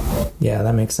out. Yeah,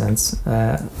 that makes sense.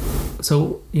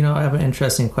 So I have an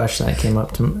interesting question that came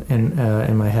up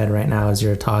in my head right now as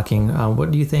you're talking. What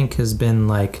do you think has been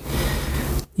like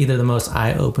either the most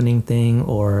eye-opening thing,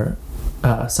 or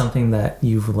something that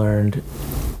you've learned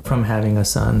from having a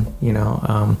son?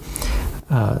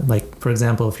 Like, for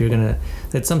example, if you're gonna,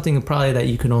 it's something probably that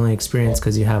you can only experience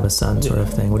because you have a son, sort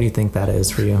of thing. What do you think that is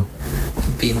for you?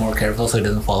 Be more careful so he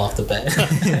doesn't fall off the bed.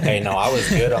 Hey, no, I was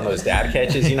good on those dad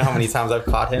catches. You know how many times I've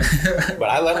caught him? But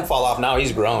I let him fall off. Now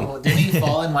he's grown. Well, did he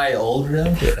fall in my old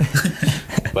room?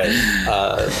 But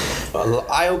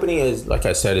eye-opening is, like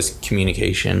I said, is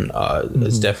communication.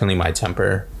 It's definitely my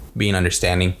temper, being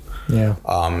understanding. Yeah.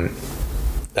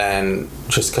 And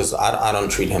just because I don't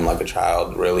treat him like a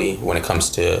child, really, when it comes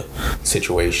to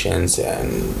situations and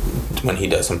when he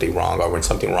does something wrong, or when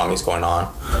something wrong is going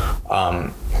on.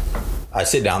 I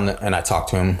sit down and I talk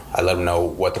to him. I let him know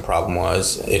what the problem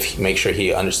was, make sure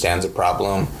he understands the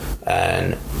problem,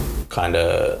 and kind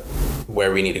of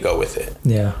where we need to go with it.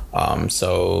 Yeah.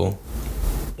 So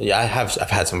yeah, I've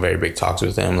had some very big talks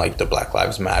with him, like the Black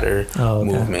Lives Matter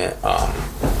movement.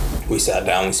 We sat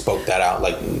down, we spoke that out,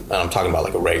 like, and I'm talking about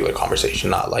like a regular conversation,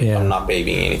 not like I'm not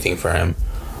babying anything for him.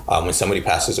 When somebody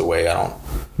passes away, I don't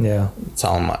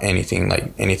tell him anything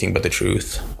but the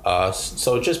truth.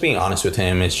 So just being honest with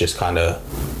him is just kind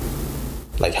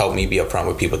of like help me be upfront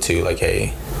with people too. Like,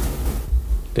 hey,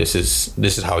 this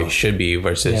is how you should be,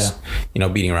 versus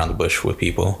beating around the bush with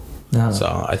people. No.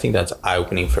 So I think that's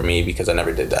eye-opening for me, because I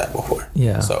never did that before.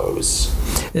 Yeah. So it was.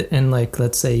 And like,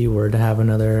 let's say you were to have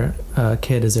another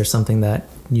kid, is there something that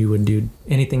you would do,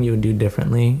 anything you would do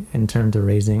differently in terms of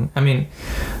raising? I mean,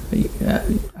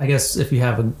 I guess if you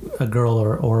have a girl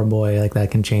or a boy, like,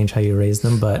 that can change how you raise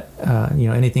them. But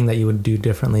anything that you would do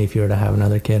differently if you were to have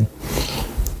another kid?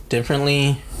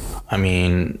 Differently. I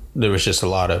mean, there was just a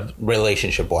lot of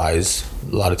relationship-wise,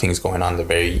 a lot of things going on in the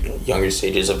very younger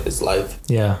stages of his life.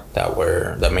 Yeah.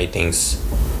 That made things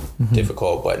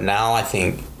difficult. But now I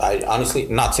think, I honestly,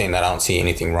 not saying that I don't see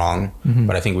anything wrong,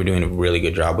 but I think we're doing a really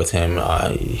good job with him.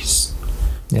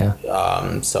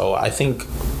 So I think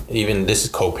even this is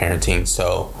co-parenting.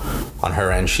 So on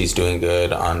her end, she's doing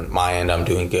good. On my end, I'm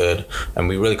doing good. And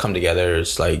we really come together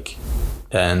as like,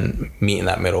 and meet in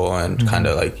that middle, and kind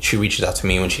of like, she reaches out to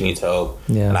me when she needs help,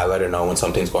 and I let her know when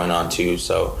something's going on too.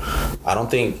 So I don't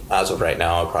think, as of right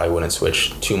now, I probably wouldn't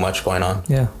switch too much going on.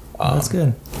 That's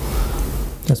good.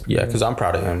 That's because I'm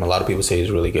proud of him. A lot of people say he's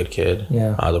a really good kid.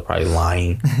 They're probably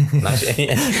lying.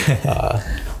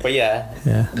 But yeah.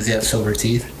 Does he have silver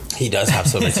teeth? He does have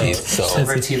silver teeth, so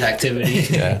Silver tooth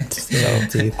activity. yeah. Silver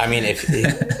teeth. I mean, if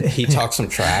he talks some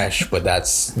trash, but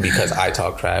that's because I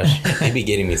talk trash. He be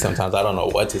getting me sometimes. I don't know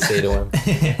what to say to him.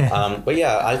 But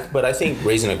yeah, I think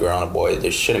raising a girl and a boy,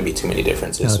 there shouldn't be too many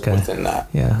differences within that.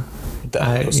 Yeah.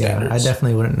 Those standards. I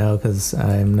definitely wouldn't know because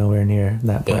I'm nowhere near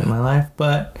that point in my life.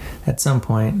 But at some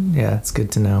point, yeah, it's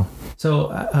good to know. So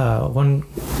one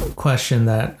question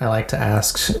that I like to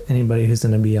ask anybody who's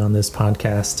going to be on this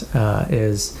podcast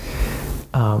is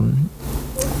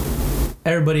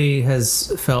everybody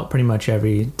has felt pretty much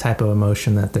every type of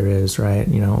emotion that there is, right?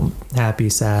 You know, happy,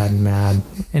 sad, mad,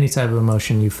 any type of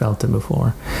emotion, you felt it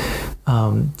before.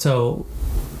 So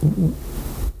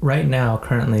right now,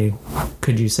 currently,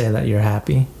 could you say that you're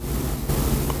happy?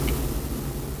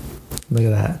 Look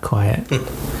at that, quiet.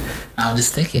 I'm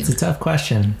just thinking. It's a tough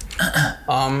question.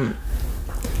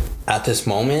 At this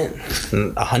moment,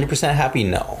 100% happy,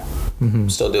 no.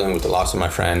 I'm still dealing with the loss of my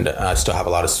friend. I still have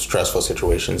a lot of stressful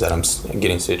situations that I'm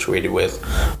getting situated with.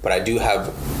 But I do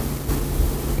have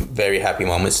very happy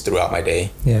moments throughout my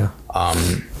day. Yeah.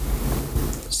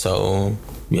 So...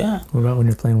 yeah. What about when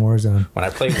you're playing Warzone? When I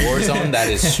play Warzone, that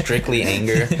is strictly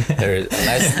anger.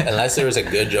 Unless there is a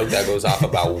good joke that goes off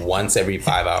about once every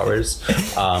 5 hours.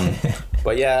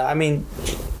 But yeah, I mean,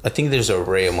 I think there's an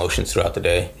array of emotions throughout the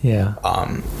day. Yeah.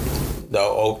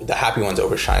 The happy ones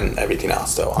overshine everything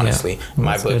else, though, honestly. Yeah. In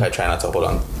my book, good. I try not to hold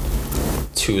on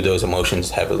to those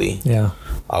emotions heavily. Yeah.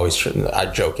 I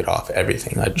joke it off,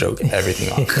 everything. I joke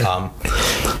everything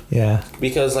off. Yeah.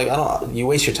 Because you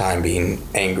waste your time being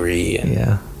angry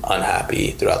and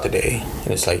unhappy throughout the day.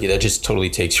 And it's like, that just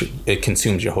totally it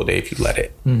consumes your whole day if you let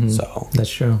it. So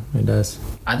That's true. It does.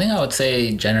 I think I would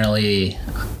say generally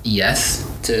yes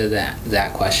to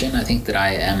that question. I think that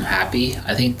I am happy.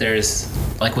 I think there's,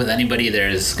 like with anybody,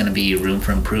 there's going to be room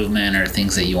for improvement or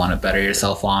things that you want to better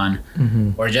yourself on,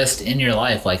 or just in your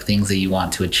life, like things that you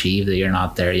want to achieve that you're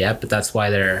not there yet. But that's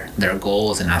why they're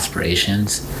goals and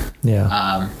aspirations.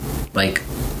 Yeah. Like,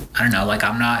 I don't know, like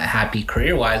I'm not happy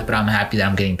career-wise, but I'm happy that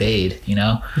I'm getting paid, you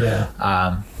know? Yeah.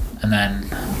 And then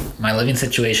my living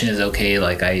situation is okay.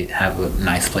 Like I have a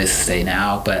nice place to stay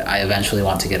now, but I eventually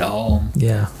want to get a home.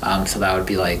 Yeah. So that would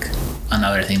be like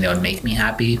another thing that would make me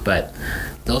happy. But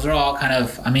those are all kind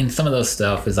of, I mean, some of those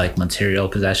stuff is like material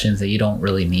possessions that you don't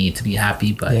really need to be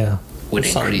happy, but would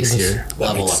increase your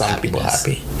level of some people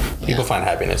happiness. happy. People find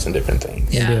happiness in different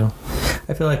things. Yeah. I do.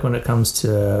 I feel like when it comes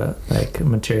to like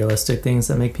materialistic things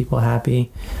that make people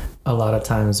happy, a lot of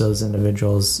times those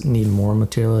individuals need more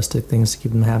materialistic things to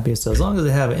keep them happy. So as long as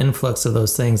they have an influx of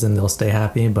those things, then they'll stay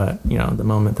happy. But you know, the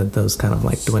moment that those kind of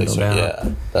like dwindle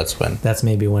down, that's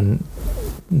maybe when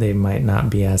they might not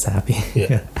be as happy.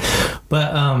 Yeah.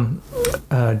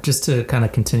 But just to kind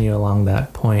of continue along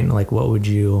that point, like what would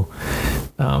you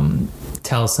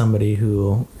tell somebody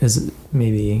who is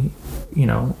maybe, you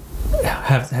know,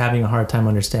 having a hard time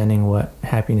understanding what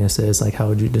happiness is? Like, how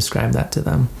would you describe that to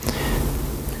them?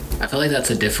 I feel like that's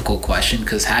a difficult question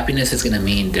because happiness is going to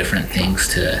mean different things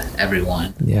to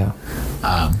everyone. Yeah.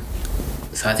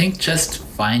 So I think just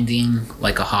finding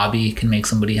like a hobby can make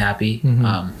somebody happy.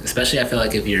 Especially I feel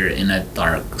like if you're in a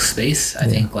dark space, I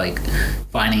think like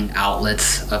finding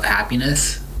outlets of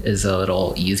happiness is a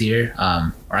little easier.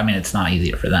 Or I mean, it's not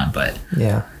easier for them, but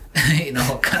you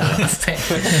know, kind of thing.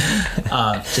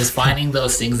 Just finding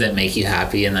those things that make you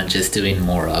happy and then just doing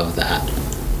more of that.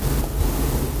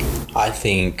 I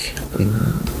think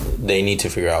they need to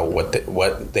figure out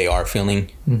what they are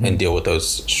feeling and deal with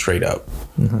those straight up.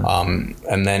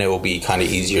 And then it will be kind of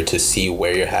easier to see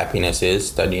where your happiness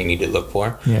is that you need to look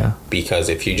for. Yeah. Because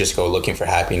if you just go looking for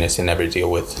happiness and never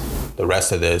deal with the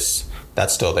rest of this,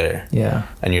 that's still there. Yeah.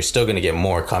 And you're still going to get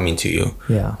more coming to you.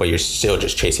 Yeah. But you're still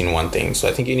just chasing one thing. So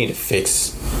I think you need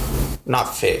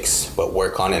to but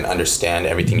work on and understand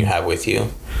everything you have with you.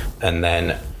 And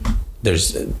then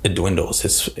it dwindles,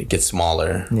 it gets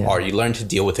smaller, or you learn to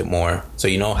deal with it more, so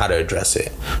you know how to address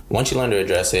it. Once you learn to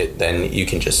address it, then you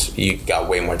got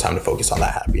way more time to focus on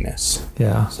that happiness.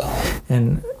 Yeah. So,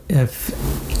 and if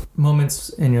moments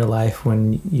in your life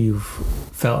when you've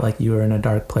felt like you were in a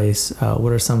dark place,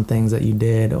 what are some things that you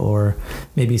did, or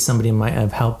maybe somebody might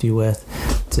have helped you with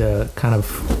to kind of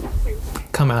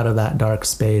come out of that dark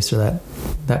space or that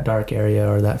dark area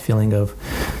or that feeling of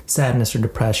sadness or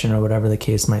depression or whatever the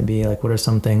case might be? Like, what are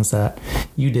some things that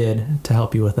you did to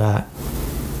help you with that?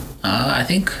 I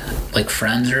think like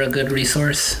friends are a good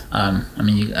resource. I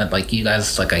mean, you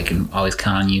guys, like I can always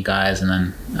count on you guys, and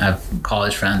then I have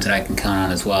college friends that I can count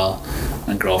on as well.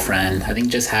 My girlfriend. I think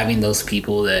just having those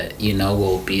people that you know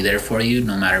will be there for you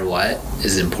no matter what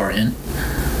is important.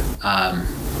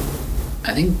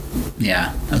 I think,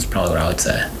 that's probably what I would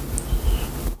say.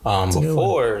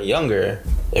 Before younger,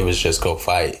 it was just go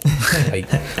fight. Like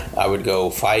I would go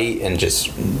fight and just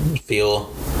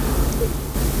feel.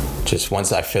 Just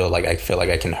once I feel like I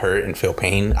can hurt and feel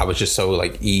pain, I was just so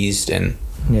like eased, and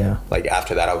like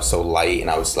after that I was so light, and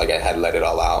I was like I had let it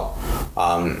all out.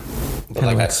 But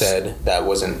like I said, that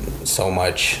wasn't so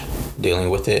much dealing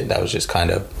with it. That was just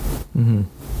kind of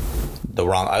the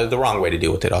wrong way to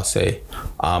deal with it, I'll say.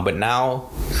 But now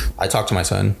I talk to my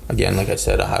son again. Like I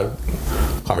said, I have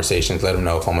conversations, let him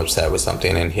know if I'm upset with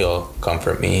something, and he'll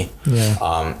comfort me.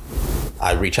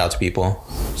 I reach out to people,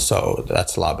 so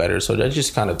that's a lot better. So they're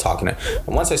just kind of talking it.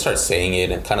 And once I start saying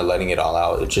it and kind of letting it all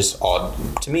out, it just all,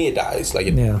 to me, it dies. Like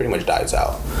it pretty much dies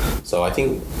out. So I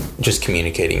think just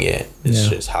communicating it is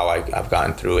just how I've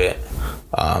gotten through it.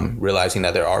 Realizing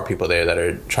that there are people there that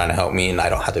are trying to help me, and I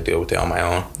don't have to deal with it on my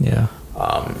own.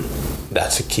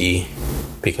 That's a key,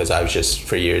 because I've just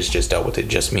for years just dealt with it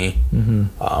just me.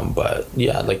 But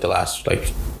yeah, like the last like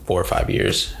 4 or 5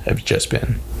 years have just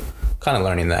been kind of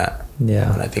learning that.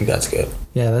 And I think that's good.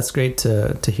 Yeah, that's great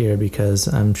to hear, because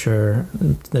I'm sure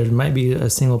there might be a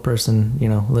single person,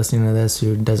 listening to this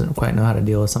who doesn't quite know how to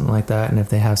deal with something like that. And if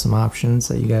they have some options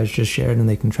that you guys just shared and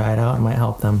they can try it out, it might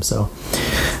help them. So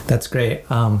that's great.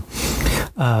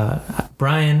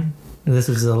 Brian, this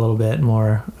is a little bit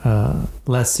more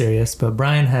less serious, but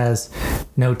Brian has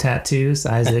no tattoos.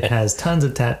 Isaac has tons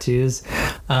of tattoos.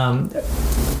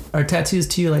 Are tattoos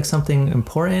to you like something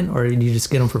important, or do you just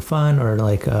get them for fun, or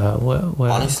like what?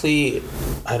 Honestly,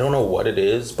 I don't know what it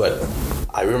is, but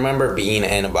I remember being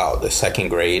in about the 2nd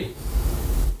grade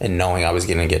and knowing I was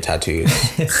gonna get tattoos.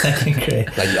 2nd grade.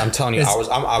 Like I'm telling you,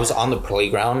 I was on the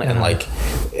playground and like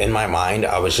in my mind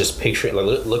I was just picturing,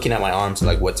 like, looking at my arms,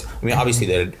 like obviously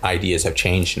the ideas have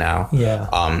changed now.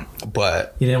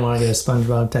 But you didn't want to get a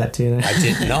SpongeBob tattoo? I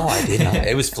did not.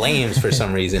 It was flames for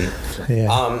some reason.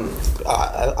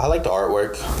 I like the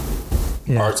artwork.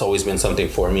 Art's always been something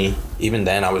for me. Even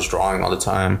then I was drawing all the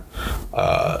time,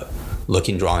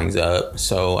 looking drawings up.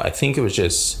 So I think it was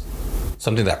just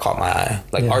something that caught my eye.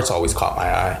 Like art's always caught my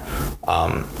eye.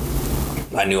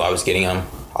 I knew I was getting them.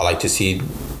 I like to see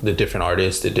the different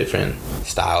artists, the different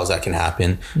styles that can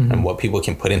happen, and what people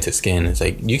can put into skin. It's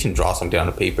like you can draw something on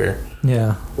a paper,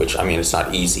 which I mean it's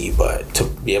not easy, but to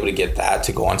be able to get that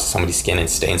to go onto somebody's skin and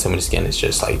stay in somebody's skin, it's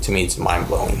just like, to me it's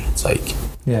mind-blowing. It's like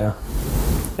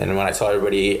and when I tell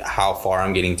everybody how far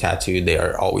I'm getting tattooed, they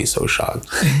are always so shocked,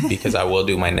 because I will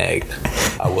do my neck,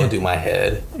 I will do my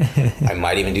head, I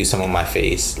might even do some of my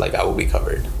face. Like I will be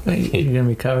covered. You're gonna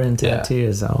be covered in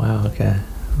tattoos. Oh wow, okay.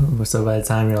 So by the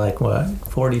time you're like, what,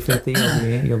 40, 50,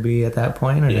 you'll be at that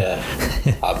point? Or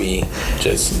I'll be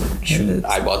just shooting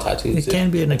eyeball tattoos. It can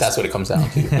be that's what it comes down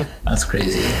to. That's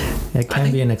crazy. It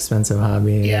can be an expensive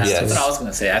hobby. Yeah, that's what I was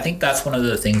going to say. I think that's one of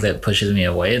the things that pushes me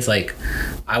away. It's like,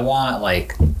 I want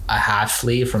like a half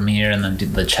sleeve from here and then do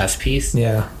the chest piece.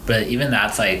 But even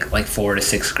that's like $4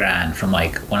 to $6 grand from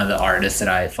like one of the artists that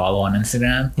I follow on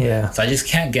Instagram. So I just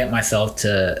can't get myself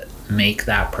to make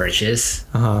that purchase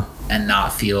and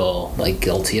not feel like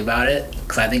guilty about it,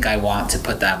 because I think I want to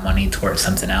put that money towards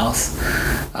something else.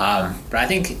 But I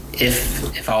think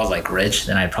if I was like rich,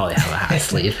 then I'd probably have a half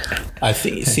sleeve. I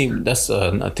think that's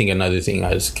I think another thing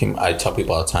I tell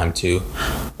people all the time too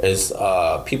is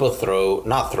people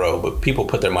people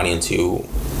put their money into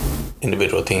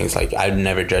individual things. Like I'd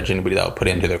never judge anybody that would put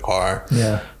it into their car,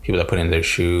 people that put in their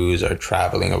shoes or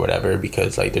traveling or whatever,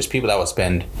 because like there's people that will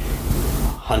spend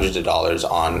hundreds of dollars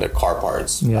on their car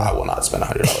parts. I will not spend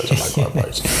 $100 on my car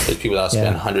parts. There's people that will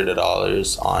spend hundreds of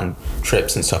dollars on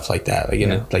trips and stuff like that.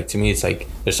 Like like to me, it's like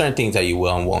there's certain things that you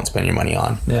will and won't spend your money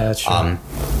on. That's true.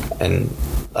 And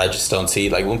I just don't see,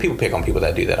 like, when people pick on people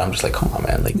that do that, I'm just like, come on,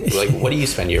 man. Like what do you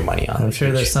spend your money on? I'm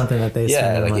sure there's something that they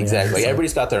spend their money exactly. on. Like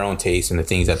everybody's got their own taste and the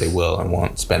things that they will and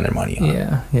won't spend their money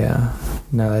on.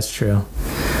 No, that's true.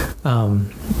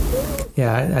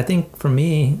 I think for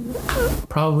me,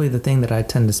 probably the thing that I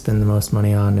tend to spend the most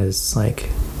money on is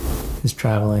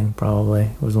traveling. Probably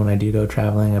was when I do go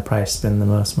traveling, I probably spend the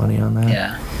most money on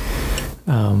that.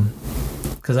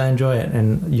 Because I enjoy it,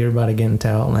 and you're about to get into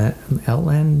Overland. I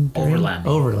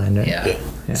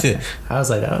was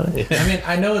like, I mean,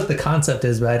 I know what the concept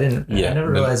is, but I never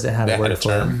realized it had a word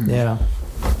for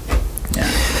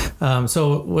it.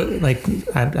 So what, like,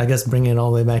 I guess bringing it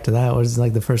all the way back to that, what is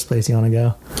like the first place you want to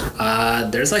go?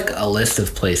 There's like a list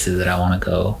of places that I want to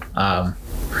go.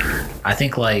 I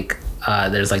think like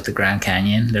there's like the Grand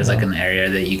Canyon. There's like an area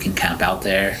that you can camp out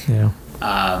there.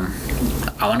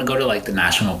 I want to go to like the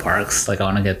national parks. Like I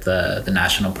want to get the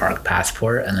national park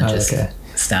passport and then just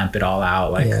stamp it all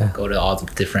out. Like go to all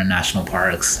the different national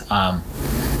parks.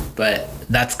 But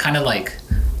that's kind of like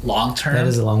long term. That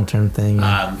is a long-term thing.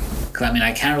 Yeah. 'Cause, I mean,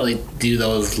 I can't really do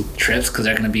those trips because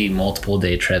they're going to be multiple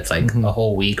day trips, like a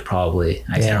whole week probably.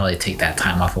 I can't really take that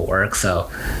time off of work. So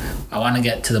I want to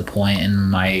get to the point in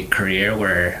my career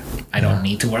where I don't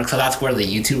need to work. So that's where the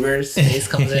YouTuber space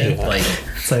comes in. Like,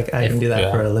 it's like I can do that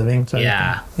for a living.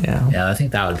 Yeah. I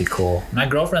think that would be cool. My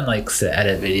girlfriend likes to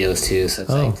edit videos too, so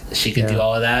it's like she could do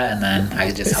all of that, and then I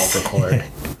could just help record.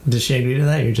 Does she agree to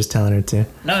that? You're just telling her to?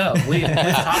 No, we've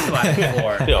talked about it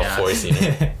before. Forcing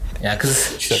her. Yeah,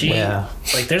 because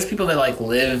like, there's people that like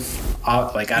live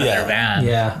like out of their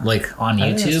van, like on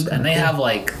YouTube, and they have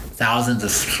like thousands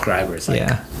of subscribers. Like,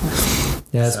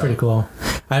 that's pretty cool.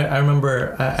 I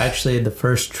remember actually the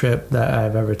first trip that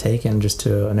I've ever taken just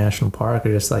to a national park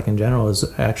or just like in general was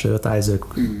actually with Isaac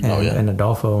and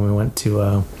Adolfo when we went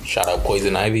to shout out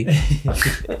Poison Ivy.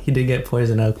 He did get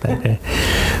poison oak that day.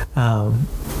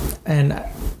 And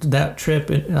that trip,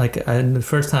 the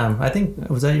first time, I think,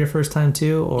 was that your first time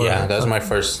too? Or that was my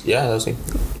first. Yeah, that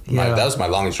was my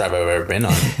longest drive I've ever been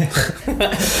on.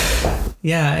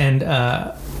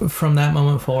 And from that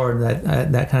moment forward,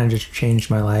 that kind of just changed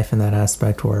my life in that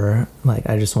aspect where like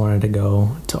I just wanted to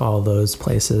go to all those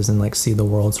places and like see the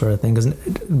world sort of thing. Because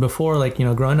before, like, you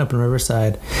know, growing up in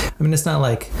Riverside, I mean, it's not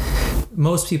like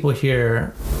most people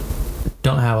here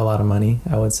don't have a lot of money,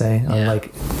 I would say.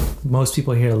 Like most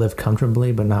people here live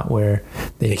comfortably, but not where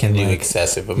they can do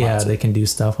excessive amounts. They can do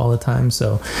stuff all the time.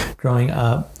 So growing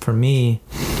up, for me,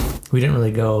 we didn't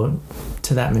really go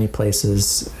to that many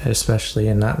places, especially,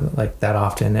 and not like that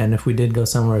often. And if we did go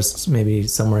somewhere, maybe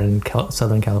somewhere in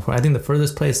Southern California. I think the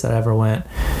furthest place that I ever went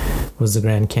was the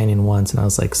Grand Canyon once, and I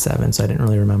was like 7, so I didn't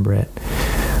really remember it.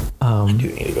 I do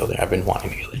need to go there. I've been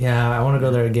wanting to go there. Yeah, I want to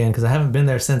go there again because I haven't been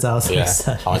there since I was like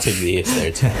 7. I want to take the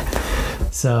there too.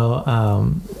 So,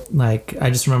 like, I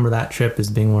just remember that trip as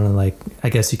being one of, like, I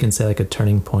guess you can say like a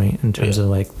turning point in terms of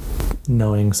like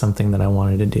knowing something that I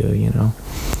wanted to do, you know.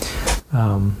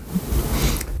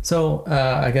 So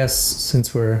I guess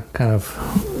since we're kind of,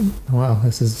 wow,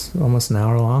 this is almost an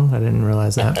hour long. I didn't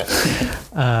realize that.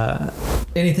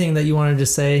 Anything that you wanted to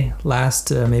say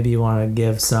last? Maybe you want to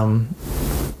give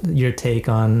your take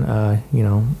on, you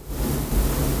know,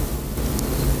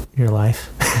 your life.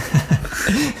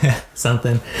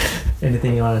 Something.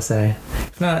 Anything you want to say?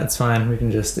 If not, it's fine. We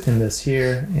can just end this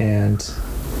here, and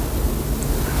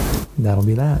that'll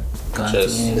be that. Got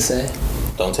anything you need to say?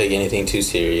 Don't take anything too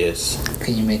serious.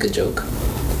 Can you make a joke?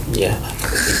 Yeah.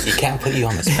 You can't put you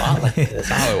on the spot. Like, that's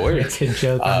not how it works. Make a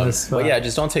joke on the spot. But yeah,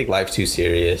 just don't take life too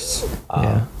serious.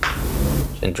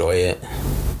 Enjoy it.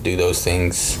 Do those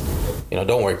things. You know,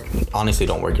 don't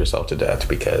work yourself to death,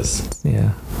 because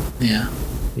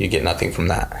you get nothing from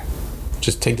that.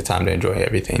 Just take the time to enjoy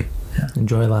everything. Yeah.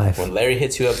 Enjoy life. When Larry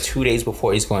hits you up 2 days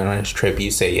before he's going on his trip,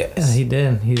 you say yes. Yeah, he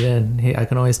did. I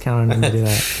can always count on him to do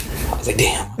that. I was like,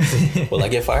 damn. Will I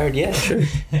get fired? Yeah, sure.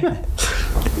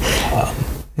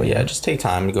 But yeah, just take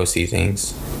time to go see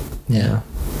things. Yeah.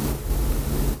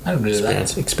 I agree with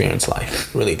that. Experience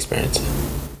life. Really experience it.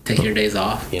 Take your days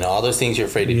off. You know, all those things you're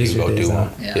afraid to do, go do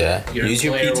them. Yeah. Use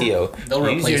your PTO. They'll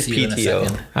replace you in a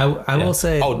second. I will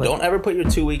say. Don't ever put your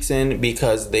 2 weeks in,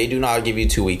 because they do not give you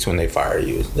 2 weeks when they fire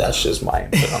you. That's just my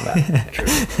input on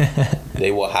that.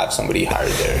 They will have somebody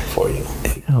hired there for you.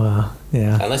 Oh, wow.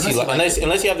 Yeah. Unless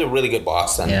you have a really good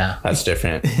boss, then that's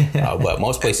different. But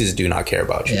most places do not care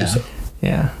about you. Yeah. So.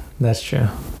 Yeah, that's true.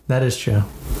 That is true.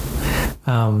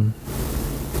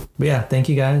 But yeah, thank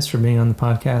you guys for being on the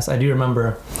podcast. I do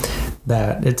remember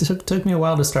that it took me a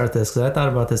while to start this, because I thought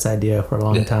about this idea for a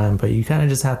long time, but you kind of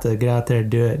just have to get out there,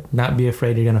 do it, not be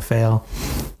afraid you're going to fail.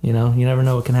 You know, you never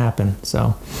know what can happen.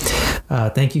 So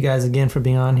thank you guys again for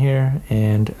being on here,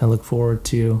 and I look forward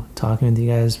to talking with you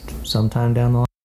guys sometime down the line.